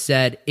Sean has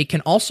said, it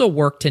can also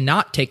work to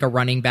not take a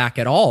running back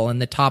at all in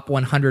the top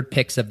 100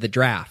 picks of the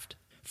draft.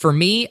 For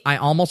me, I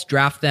almost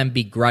draft them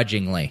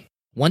begrudgingly.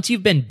 Once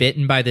you've been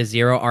bitten by the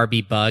Zero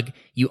RB bug,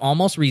 you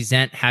almost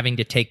resent having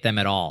to take them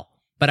at all.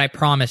 But I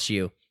promise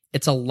you,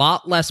 it's a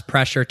lot less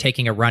pressure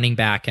taking a running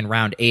back in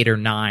round 8 or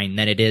 9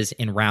 than it is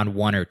in round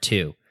 1 or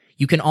 2.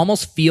 You can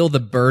almost feel the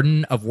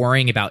burden of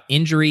worrying about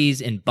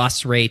injuries and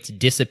bust rates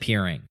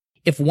disappearing.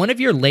 If one of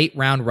your late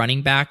round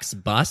running backs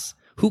busts,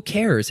 who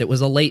cares? It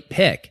was a late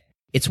pick.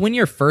 It's when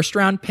your first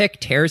round pick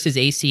tears his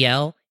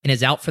ACL and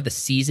is out for the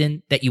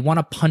season that you want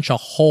to punch a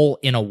hole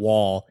in a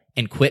wall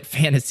and quit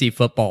fantasy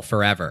football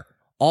forever.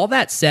 All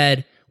that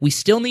said, we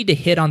still need to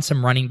hit on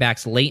some running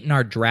backs late in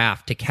our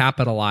draft to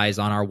capitalize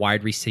on our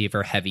wide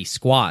receiver heavy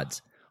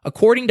squads.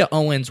 According to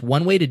Owens,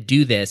 one way to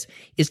do this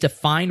is to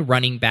find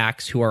running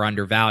backs who are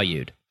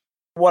undervalued.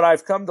 What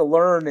I've come to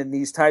learn in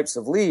these types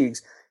of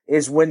leagues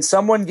is when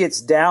someone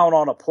gets down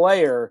on a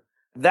player,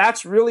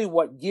 that's really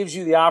what gives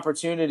you the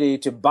opportunity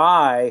to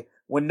buy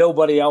when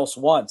nobody else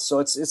wants. So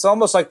it's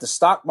almost like the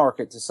stock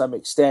market to some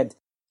extent.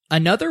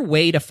 Another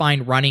way to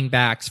find running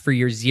backs for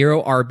your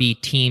Zero RB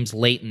teams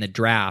late in the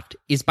draft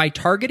is by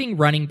targeting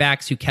running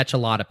backs who catch a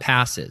lot of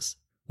passes.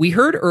 We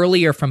heard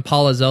earlier from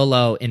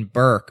Palazzolo and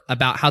Burke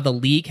about how the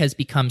league has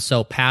become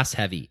so pass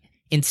heavy.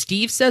 And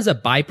Steve says a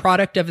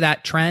byproduct of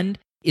that trend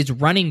is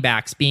running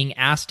backs being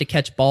asked to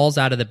catch balls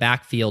out of the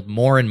backfield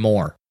more and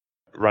more.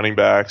 Running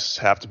backs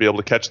have to be able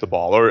to catch the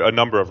ball, or a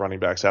number of running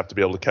backs have to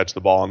be able to catch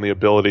the ball, and the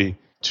ability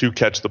to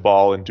catch the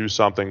ball and do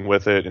something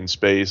with it in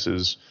space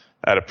is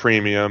at a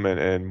premium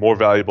and more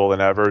valuable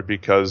than ever,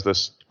 because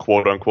this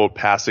quote unquote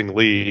passing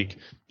league,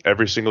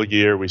 every single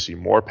year we see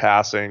more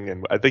passing.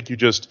 And I think you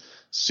just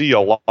see a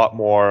lot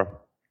more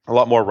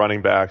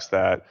running backs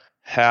that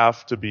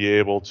have to be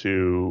able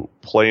to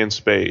play in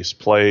space,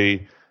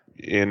 play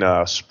in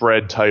a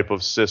spread type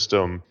of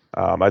system.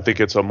 I think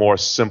it's a more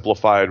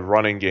simplified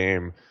running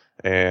game.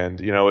 And,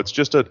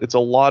 it's a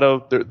lot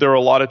of, there are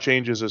a lot of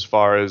changes as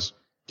far as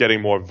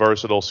getting more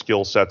versatile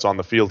skill sets on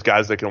the field,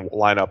 guys that can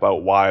line up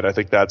out wide. I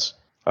think that's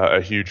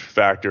a huge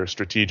factor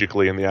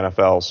strategically in the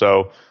NFL.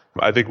 So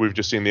I think we've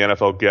just seen the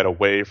NFL get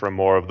away from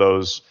more of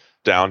those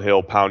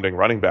downhill pounding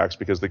running backs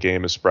because the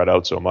game is spread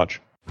out so much.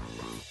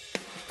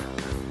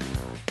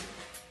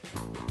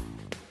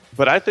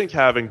 But I think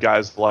having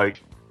guys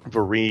like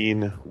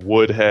Vereen,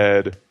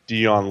 Woodhead,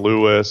 Dion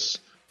Lewis,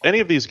 any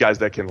of these guys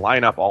that can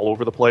line up all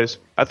over the place,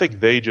 I think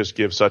they just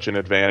give such an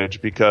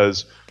advantage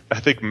because I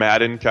think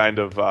Madden kind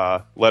of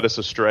led us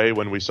astray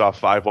when we saw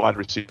 5 wide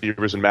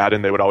receivers in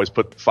Madden. They would always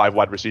put 5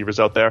 wide receivers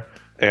out there.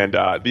 And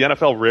the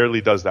NFL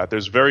rarely does that.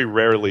 There's very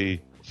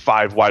rarely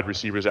 5 wide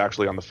receivers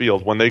actually on the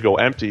field. When they go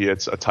empty,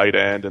 it's a tight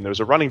end and there's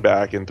a running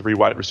back and 3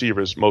 wide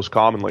receivers most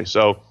commonly.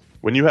 So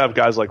when you have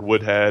guys like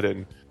Woodhead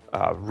and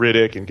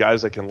Riddick and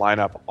guys that can line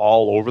up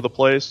all over the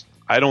place,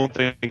 I don't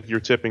think you're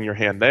tipping your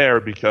hand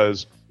there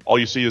because all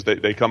you see is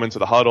that they come into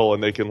the huddle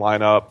and they can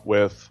line up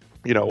with,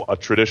 a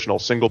traditional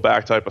single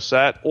back type of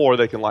set, or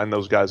they can line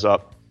those guys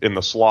up in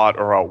the slot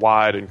or out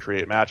wide and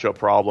create matchup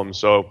problems.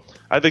 So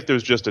I think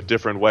there's just a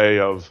different way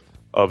of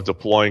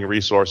deploying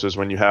resources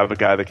when you have a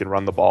guy that can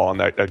run the ball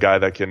and a guy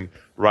that can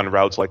run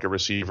routes like a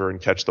receiver and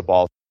catch the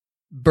ball.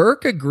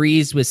 Burke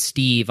agrees with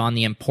Steve on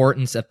the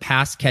importance of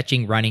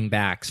pass-catching running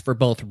backs for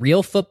both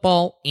real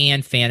football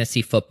and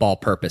fantasy football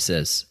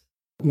purposes.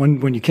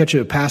 When you catch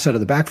a pass out of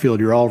the backfield,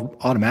 you're all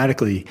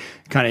automatically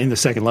kind of in the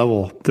second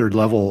level, third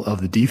level of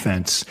the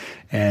defense.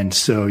 And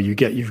so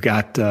you've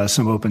got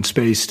some open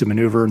space to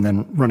maneuver, and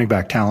then running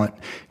back talent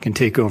can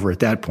take over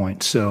at that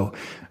point. So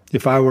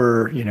if I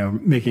were,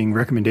 making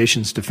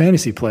recommendations to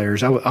fantasy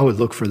players, I would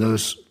look for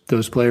those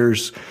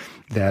players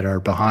that are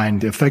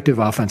behind effective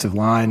offensive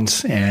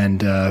lines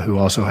and who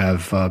also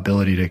have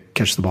ability to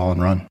catch the ball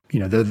and run.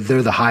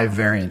 They're the high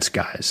variance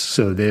guys,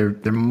 so they're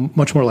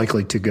much more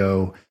likely to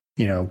go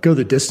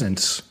the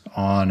distance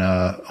on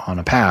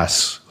a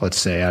pass, let's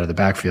say out of the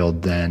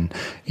backfield, than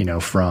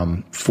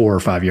from 4 or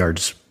 5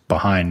 yards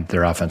behind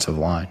their offensive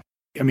line.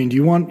 I mean, do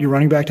you want your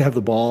running back to have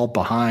the ball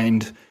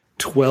behind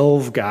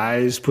 12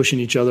 guys pushing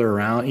each other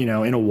around,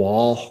 in a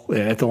wall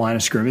at the line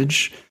of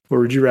scrimmage? Or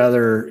would you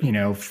rather,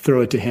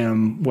 throw it to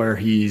him where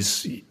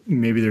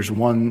maybe there's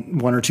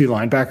one or 2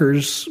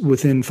 linebackers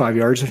within 5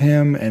 yards of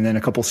him and then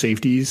a couple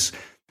safeties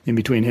in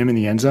between him and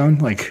the end zone?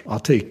 Like, I'll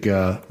take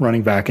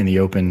running back in the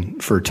open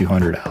for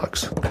 200,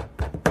 Alex.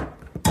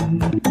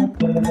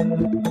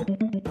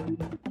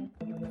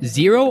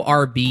 Zero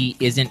RB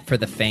isn't for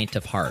the faint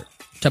of heart.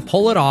 To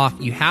pull it off,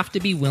 you have to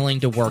be willing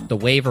to work the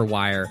waiver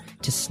wire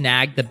to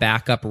snag the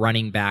backup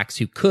running backs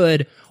who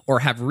could or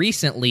have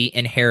recently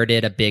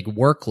inherited a big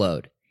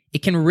workload.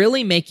 It can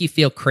really make you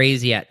feel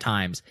crazy at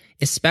times,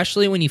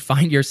 especially when you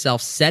find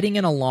yourself setting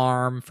an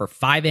alarm for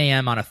 5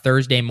 a.m. on a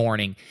Thursday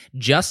morning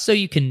just so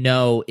you can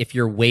know if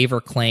your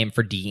waiver claim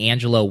for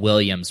DeAngelo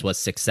Williams was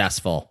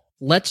successful.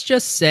 Let's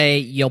just say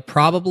you'll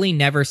probably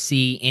never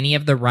see any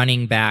of the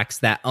running backs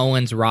that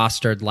Owens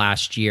rostered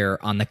last year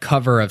on the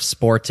cover of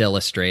Sports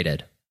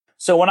Illustrated.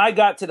 So when I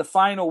got to the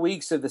final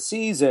weeks of the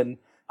season,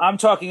 I'm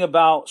talking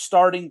about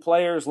starting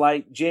players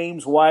like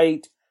James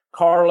White,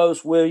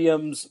 Carlos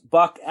Williams,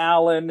 Buck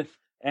Allen,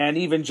 and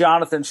even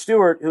Jonathan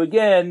Stewart, who,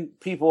 again,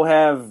 people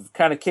have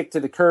kind of kicked to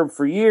the curb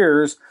for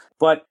years.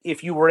 But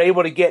if you were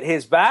able to get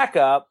his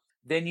backup,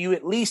 then you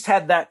at least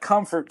had that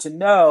comfort to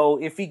know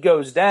if he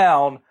goes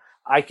down,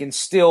 I can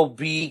still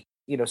be,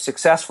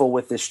 successful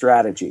with this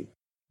strategy.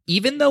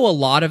 Even though a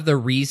lot of the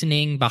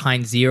reasoning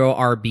behind zero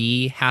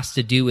RB has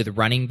to do with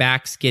running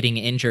backs getting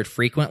injured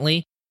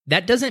frequently,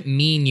 that doesn't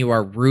mean you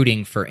are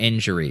rooting for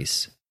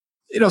injuries.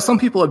 Some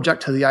people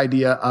object to the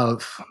idea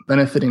of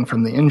benefiting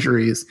from the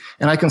injuries,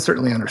 and I can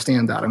certainly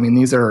understand that. I mean,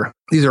 these are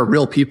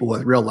real people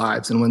with real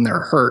lives, and when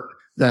they're hurt,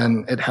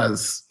 then it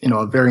has,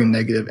 a very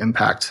negative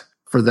impact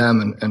for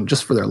them and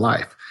just for their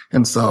life.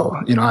 And so,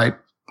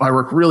 I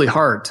work really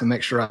hard to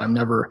make sure I'm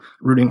never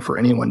rooting for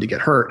anyone to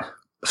get hurt.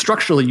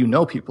 Structurally,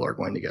 people are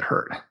going to get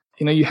hurt.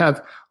 You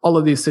have all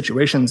of these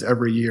situations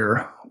every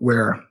year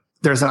where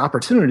there's an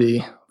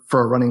opportunity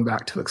for a running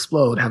back to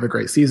explode, have a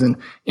great season,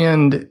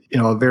 and,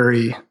 a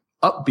very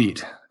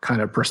upbeat kind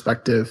of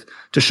perspective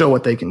to show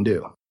what they can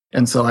do.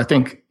 And so I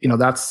think,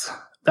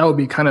 that would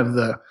be kind of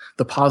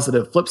the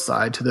positive flip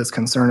side to this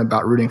concern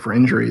about rooting for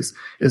injuries,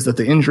 is that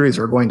the injuries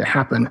are going to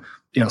happen.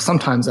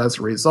 Sometimes as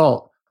a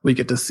result, we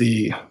get to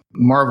see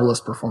marvelous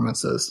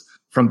performances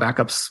from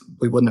backups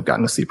we wouldn't have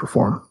gotten to see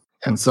perform.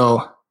 And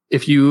so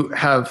if you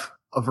have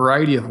a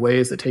variety of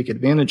ways that take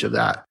advantage of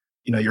that,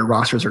 your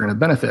rosters are going to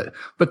benefit.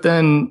 But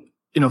then,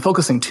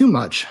 focusing too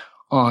much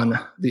on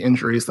the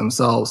injuries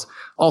themselves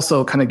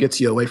also kind of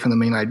gets you away from the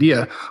main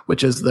idea,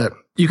 which is that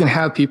you can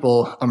have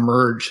people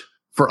emerge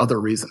for other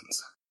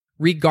reasons.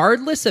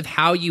 Regardless of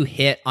how you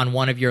hit on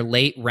one of your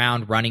late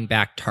round running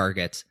back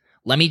targets,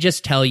 let me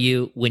just tell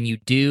you, when you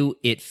do,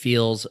 it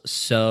feels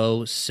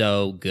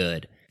so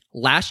good.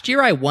 Last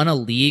year, I won a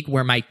league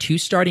where my 2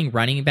 starting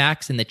running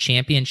backs in the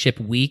championship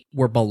week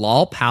were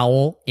Bilal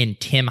Powell and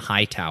Tim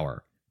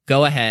Hightower.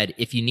 Go ahead,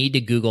 if you need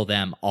to Google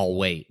them, I'll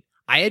wait.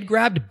 I had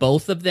grabbed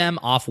both of them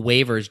off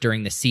waivers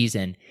during the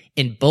season,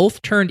 and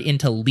both turned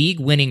into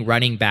league-winning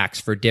running backs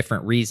for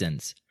different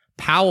reasons.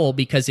 Powell,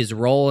 because his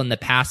role in the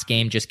pass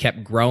game just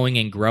kept growing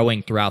and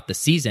growing throughout the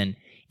season,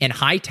 and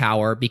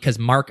Hightower because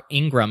Mark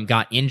Ingram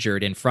got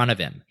injured in front of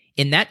him.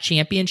 In that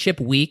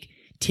championship week,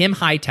 Tim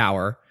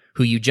Hightower,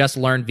 who you just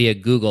learned via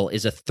Google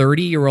is a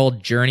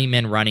 30-year-old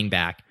journeyman running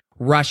back,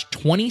 rushed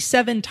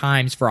 27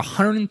 times for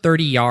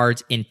 130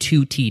 yards and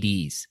 2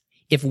 TDs.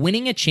 If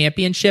winning a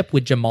championship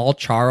with Jamaal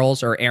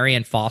Charles or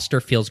Arian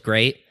Foster feels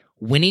great,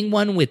 winning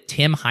one with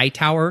Tim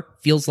Hightower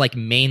feels like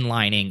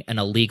mainlining an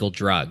illegal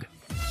drug.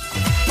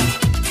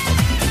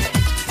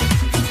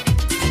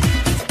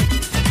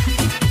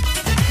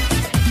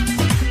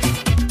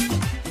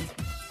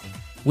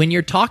 When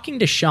you're talking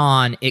to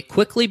Sean, it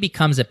quickly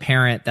becomes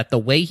apparent that the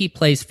way he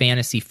plays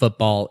fantasy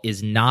football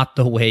is not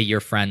the way your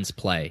friends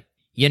play.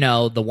 You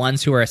know, the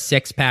ones who are a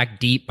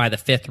six-pack deep by the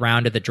 5th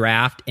round of the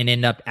draft and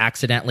end up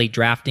accidentally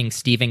drafting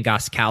Steven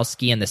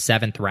Gostkowski in the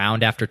 7th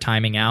round after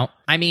timing out.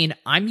 I mean,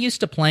 I'm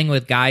used to playing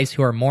with guys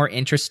who are more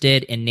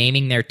interested in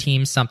naming their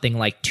team something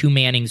like 2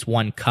 Mannings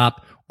 1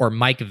 Cup or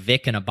Mike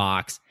Vick in a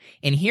box.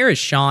 And here is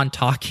Sean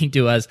talking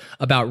to us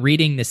about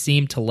reading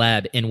Nassim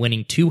Taleb and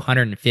winning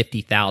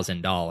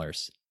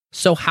 $250,000.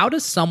 So how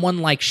does someone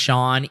like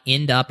Sean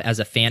end up as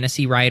a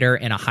fantasy writer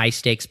and a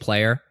high-stakes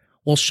player?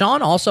 Well,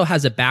 Sean also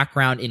has a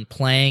background in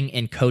playing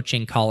and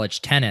coaching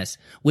college tennis,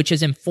 which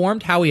has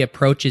informed how he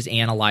approaches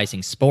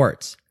analyzing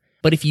sports.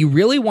 But if you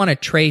really want to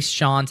trace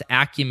Sean's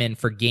acumen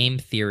for game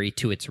theory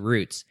to its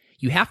roots,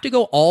 you have to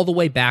go all the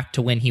way back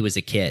to when he was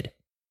a kid.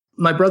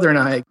 My brother and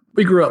I,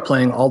 we grew up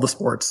playing all the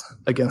sports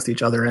against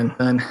each other. And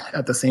then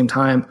at the same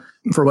time,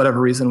 for whatever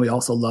reason, we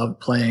also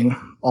loved playing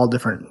all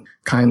different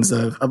kinds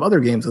of other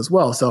games as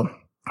well. So,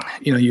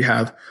 you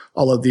have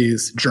all of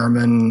these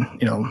German,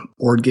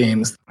 board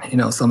games.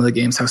 Some of the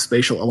games have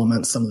spatial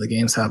elements. Some of the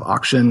games have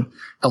auction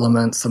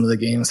elements. Some of the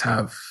games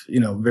have,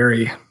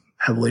 very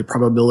heavily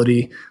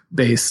probability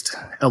based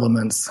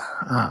elements.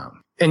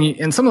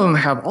 And some of them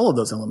have all of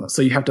those elements.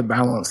 So you have to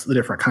balance the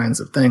different kinds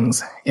of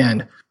things,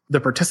 and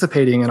the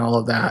participating in all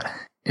of that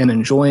and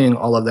enjoying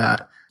all of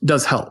that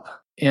does help.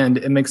 And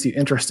it makes you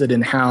interested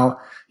in how,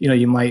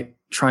 you might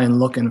try and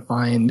look and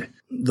find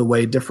the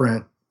way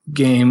different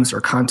games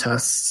or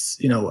contests,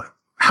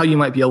 how you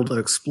might be able to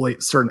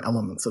exploit certain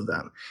elements of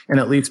them and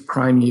at least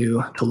prime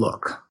you to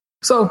look.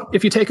 So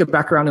if you take a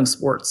background in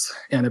sports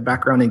and a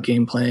background in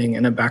game playing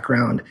and a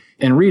background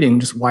in reading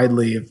just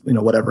widely,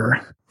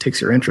 whatever takes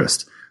your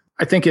interest,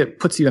 I think it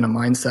puts you in a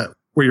mindset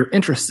where you're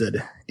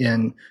interested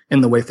in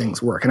the way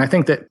things work. And I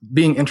think that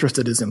being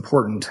interested is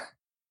important.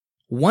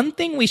 One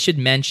thing we should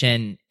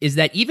mention is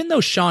that even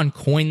though Sean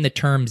coined the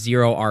term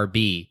zero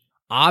RB,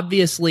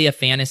 obviously a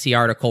fantasy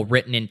article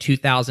written in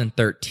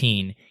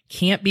 2013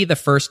 can't be the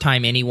first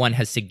time anyone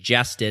has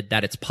suggested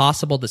that it's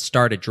possible to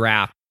start a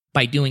draft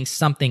by doing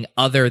something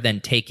other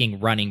than taking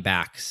running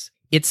backs.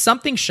 It's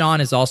something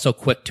Sean is also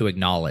quick to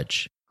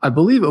acknowledge. I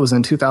believe it was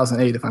in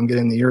 2008, if I'm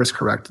getting the years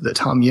correct, that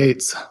Tom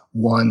Yates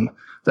won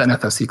the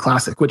NFFC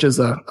Classic, which is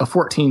a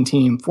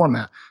 14-team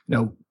format,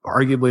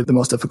 arguably the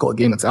most difficult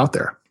game that's out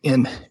there.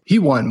 And he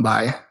won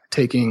by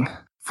taking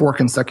 4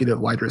 consecutive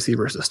wide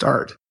receivers to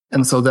start.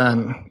 And so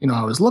then,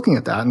 I was looking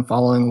at that and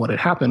following what had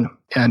happened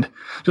and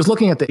just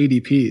looking at the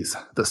ADPs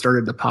that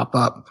started to pop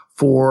up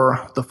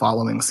for the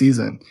following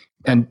season,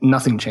 and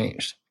nothing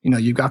changed.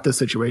 You've got this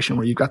situation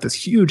where you've got this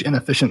huge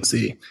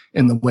inefficiency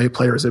in the way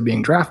players are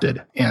being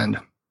drafted, and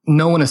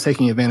no one is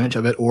taking advantage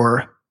of it,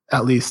 or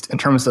at least in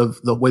terms of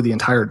the way the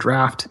entire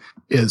draft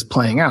is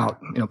playing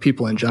out,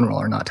 people in general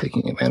are not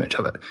taking advantage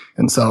of it.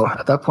 And so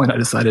at that point, I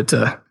decided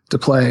to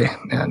play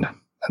and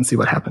see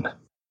what happened.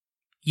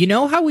 You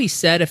know how we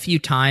said a few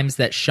times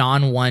that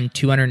Sean won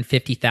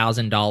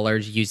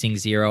 $250,000 using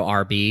zero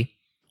RB?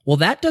 Well,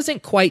 that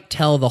doesn't quite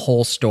tell the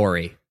whole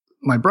story.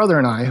 My brother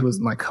and I, who was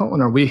my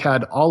co-owner, we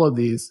had all of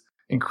these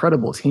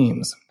incredible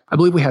teams. I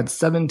believe we had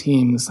 7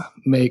 teams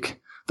make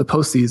the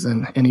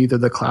postseason in either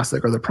the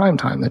Classic or the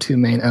Primetime, the 2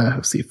 main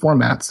NFC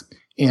formats.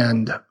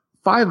 And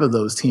 5 of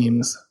those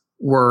teams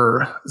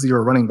were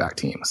zero running back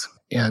teams.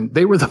 And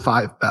they were the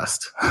 5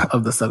 best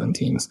of the 7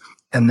 teams.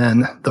 And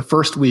then the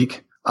first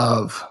week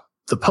of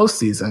the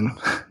postseason,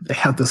 they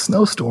had the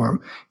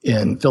snowstorm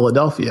in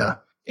Philadelphia,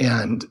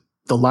 and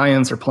the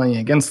Lions are playing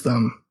against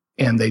them,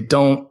 and they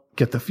don't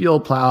get the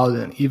field plowed.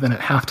 And even at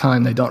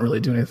halftime, they don't really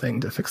do anything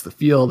to fix the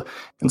field.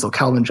 And so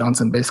Calvin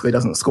Johnson basically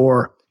doesn't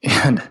score.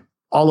 And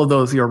all of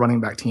those zero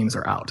running back teams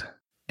are out.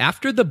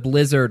 After the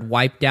blizzard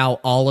wiped out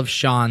all of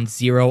Sean's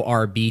zero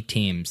RB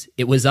teams,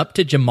 it was up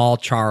to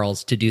Jamaal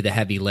Charles to do the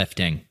heavy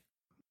lifting.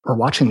 We're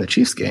watching the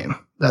Chiefs game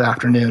that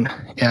afternoon,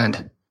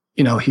 and,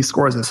 he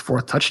scores his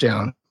 4th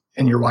touchdown,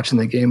 and you're watching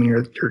the game and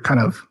you're kind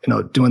of,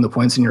 doing the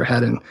points in your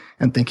head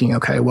and thinking,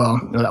 okay, well,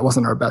 that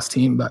wasn't our best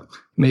team, but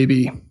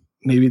maybe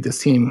this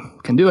team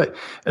can do it.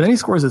 And then he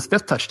scores his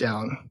 5th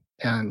touchdown,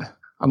 and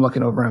I'm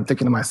looking over and I'm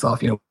thinking to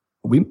myself,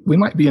 we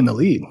might be in the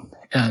lead.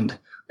 And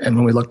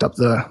when we looked up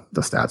the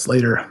stats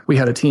later, we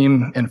had a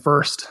team in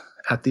first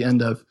at the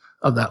end of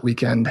that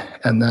weekend.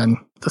 And then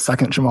the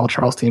second Jamaal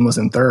Charles team was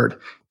in third.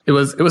 It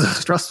was a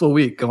stressful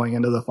week going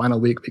into the final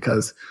week,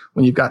 because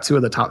when you've got 2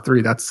 of the top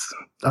 3, that's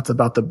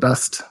about the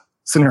best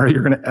scenario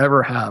you're going to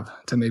ever have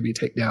to maybe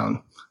take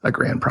down a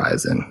grand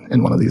prize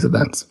in one of these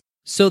events.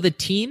 So the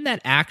team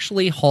that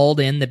actually hauled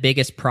in the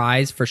biggest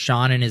prize for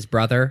Sean and his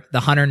brother, the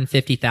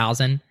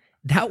 $150,000,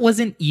 that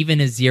wasn't even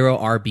a zero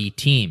RB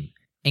team.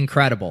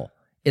 Incredible.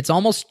 It's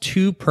almost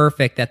too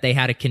perfect that they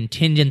had a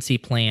contingency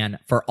plan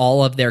for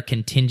all of their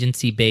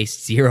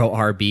contingency-based zero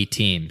RB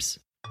teams.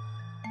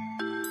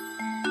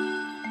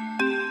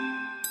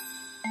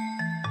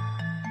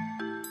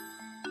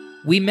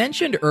 We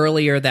mentioned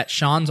earlier that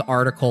Sean's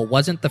article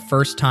wasn't the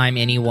first time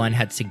anyone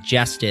had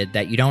suggested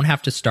that you don't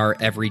have to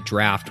start every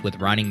draft with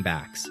running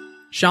backs.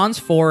 Sean's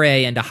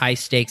foray into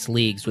high-stakes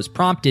leagues was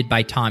prompted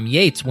by Tom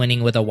Yates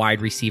winning with a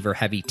wide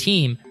receiver-heavy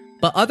team,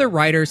 but other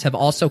writers have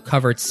also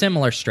covered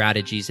similar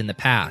strategies in the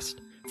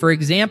past. For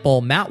example,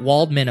 Matt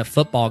Waldman of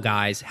Football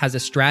Guys has a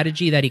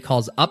strategy that he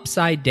calls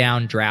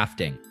upside-down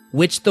drafting,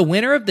 which the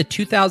winner of the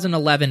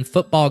 2011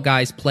 Football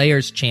Guys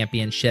Players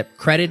Championship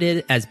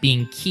credited as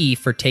being key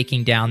for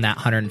taking down that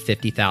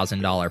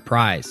 $150,000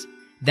 prize.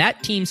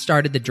 That team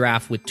started the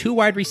draft with 2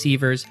 wide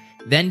receivers,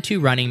 then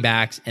 2 running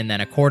backs, and then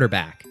a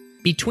quarterback.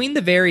 Between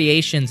the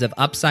variations of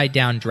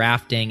upside-down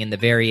drafting and the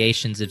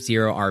variations of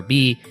zero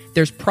RB,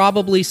 there's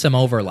probably some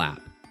overlap.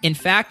 In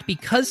fact,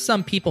 because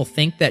some people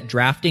think that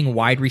drafting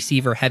wide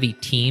receiver-heavy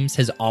teams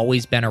has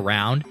always been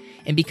around,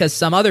 and because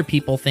some other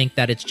people think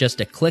that it's just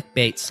a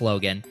clickbait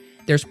slogan,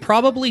 there's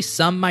probably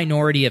some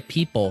minority of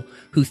people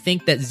who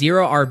think that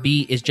zero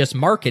RB is just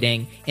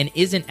marketing and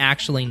isn't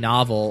actually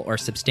novel or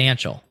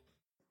substantial.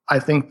 I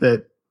think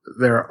that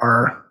there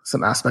are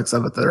some aspects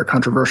of it that are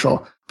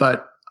controversial,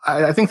 but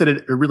I think that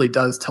it really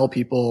does tell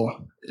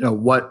people,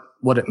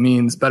 what it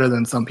means better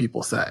than some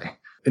people say.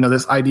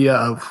 This idea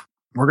of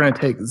we're going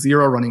to take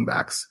 0 running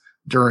backs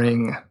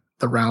during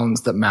the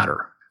rounds that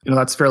matter.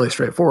 That's fairly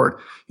straightforward.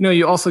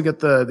 You also get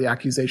the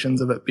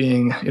accusations of it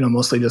being,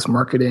 mostly just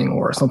marketing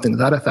or something to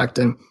that effect.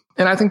 And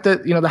I think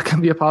that, that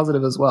can be a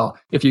positive as well.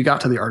 If you got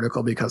to the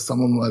article because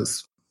someone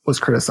was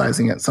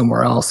criticizing it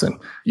somewhere else and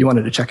you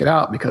wanted to check it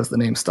out because the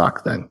name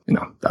stuck, then,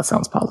 that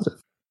sounds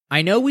positive.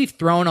 I know we've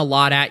thrown a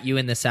lot at you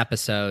in this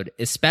episode,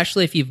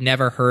 especially if you've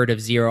never heard of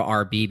zero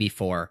RB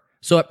before.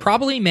 So it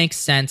probably makes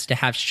sense to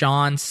have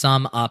Sean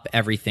sum up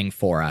everything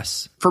for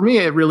us. For me,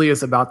 it really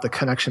is about the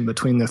connection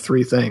between the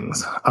 3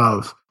 things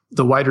of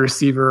the wide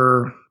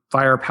receiver,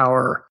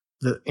 firepower,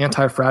 the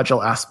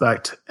anti-fragile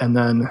aspect, and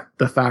then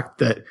the fact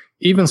that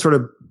even sort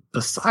of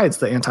besides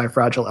the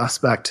anti-fragile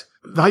aspect,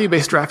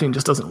 value-based drafting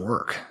just doesn't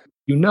work.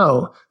 You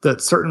know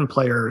that certain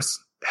players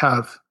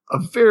have a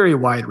very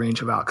wide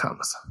range of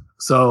outcomes.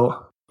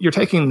 So you're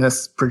taking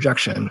this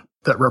projection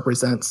that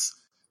represents,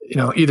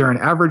 either an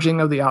averaging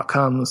of the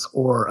outcomes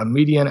or a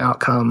median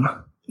outcome,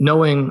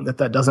 knowing that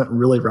that doesn't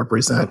really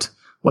represent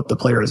what the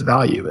player's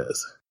value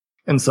is.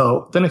 And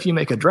so then if you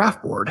make a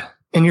draft board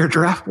and your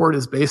draft board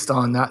is based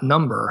on that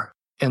number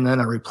and then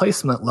a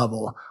replacement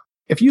level,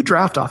 if you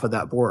draft off of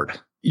that board,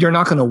 you're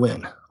not going to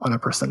win on a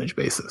percentage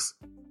basis.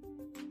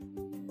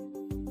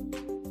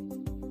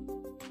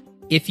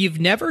 If you've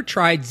never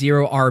tried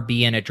zero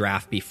RB in a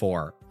draft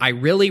before, I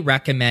really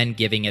recommend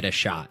giving it a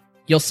shot.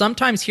 You'll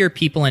sometimes hear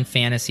people in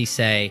fantasy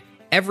say,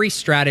 every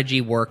strategy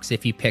works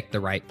if you pick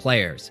the right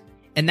players.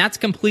 And that's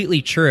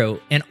completely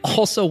true, and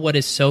also what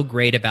is so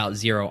great about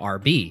zero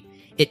RB.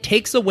 It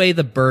takes away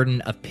the burden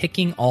of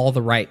picking all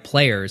the right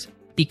players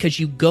because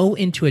you go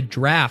into a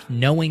draft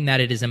knowing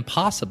that it is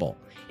impossible.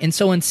 And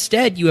so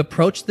instead, you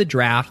approach the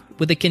draft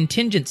with a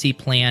contingency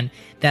plan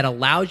that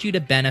allows you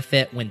to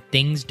benefit when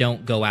things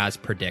don't go as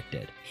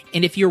predicted.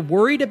 And if you're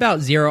worried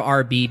about zero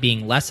RB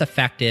being less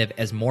effective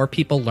as more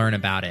people learn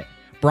about it,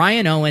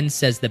 Brian Owens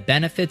says the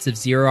benefits of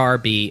zero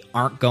RB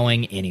aren't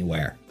going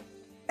anywhere.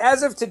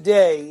 As of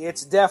today,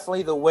 it's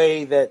definitely the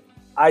way that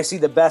I see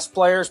the best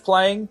players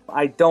playing.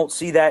 I don't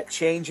see that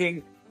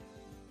changing.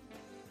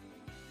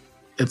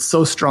 It's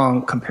so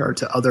strong compared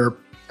to other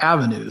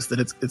avenues that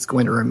it's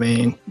going to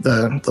remain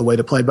the way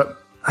to play.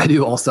 But I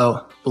do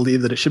also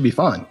believe that it should be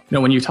fun.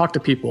 When you talk to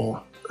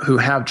people who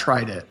have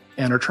tried it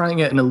and are trying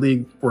it in a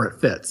league where it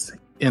fits,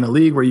 in a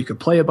league where you could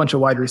play a bunch of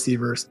wide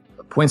receivers,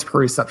 a points per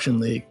reception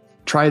league,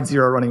 tried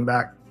 0 running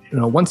back,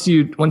 once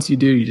you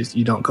do,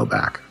 you don't go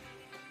back.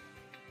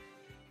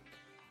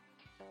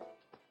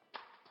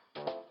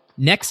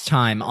 Next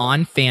time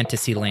on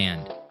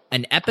Fantasyland,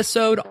 an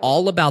episode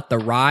all about the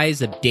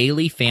rise of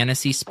daily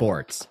fantasy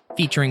sports,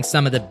 featuring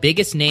some of the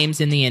biggest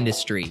names in the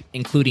industry,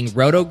 including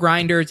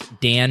RotoGrinders'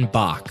 Dan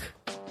Bach.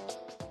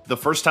 The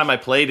first time I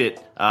played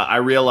it, I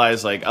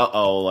realized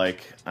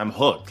I'm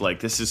hooked.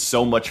 This is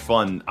so much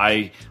fun.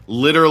 I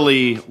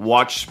literally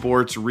watch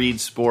sports, read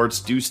sports,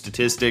 do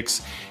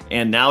statistics,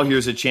 and now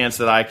here's a chance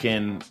that I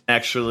can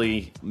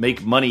actually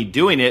make money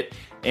doing it.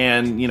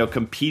 And,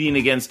 competing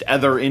against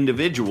other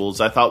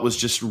individuals, I thought was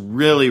just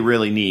really,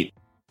 really neat.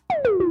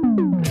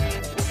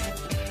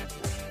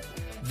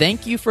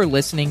 Thank you for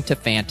listening to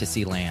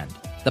Fantasyland,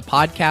 the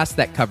podcast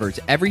that covers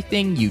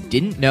everything you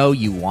didn't know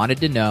you wanted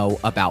to know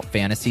about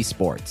fantasy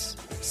sports.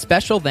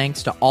 Special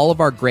thanks to all of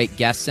our great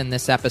guests in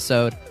this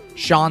episode,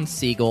 Sean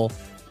Siegel,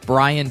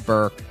 Brian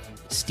Burke,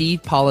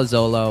 Steve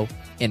Palazzolo,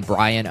 and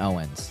Brian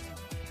Owens.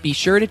 Be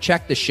sure to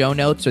check the show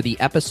notes or the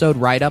episode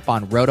write-up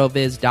on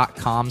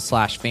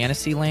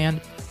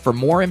rotoviz.com/fantasyland for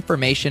more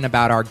information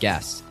about our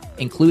guests,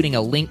 including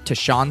a link to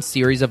Sean's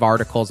series of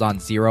articles on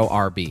zero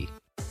RB.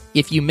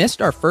 If you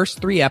missed our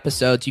first 3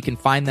 episodes, you can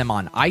find them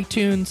on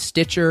iTunes,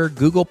 Stitcher,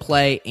 Google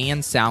Play,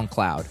 and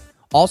SoundCloud.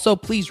 Also,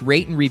 please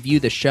rate and review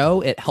the show.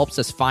 It helps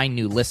us find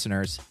new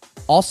listeners.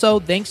 Also,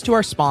 thanks to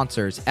our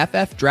sponsors,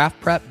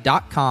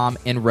 ffdraftprep.com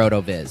and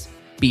RotoViz.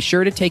 Be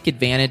sure to take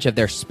advantage of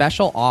their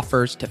special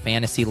offers to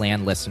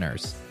Fantasyland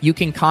listeners. You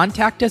can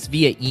contact us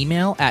via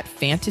email at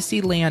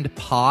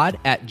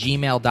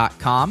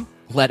fantasylandpod@gmail.com.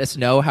 Let us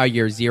know how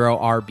your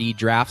 0RB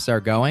drafts are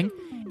going.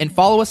 And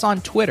follow us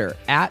on Twitter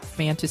at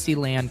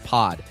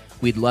FantasylandPod.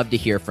 We'd love to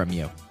hear from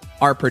you.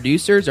 Our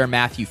producers are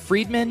Matthew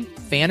Friedman,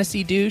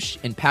 Fantasy Douche,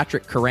 and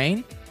Patrick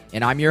Carrain.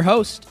 And I'm your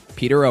host,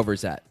 Peter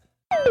Overzet.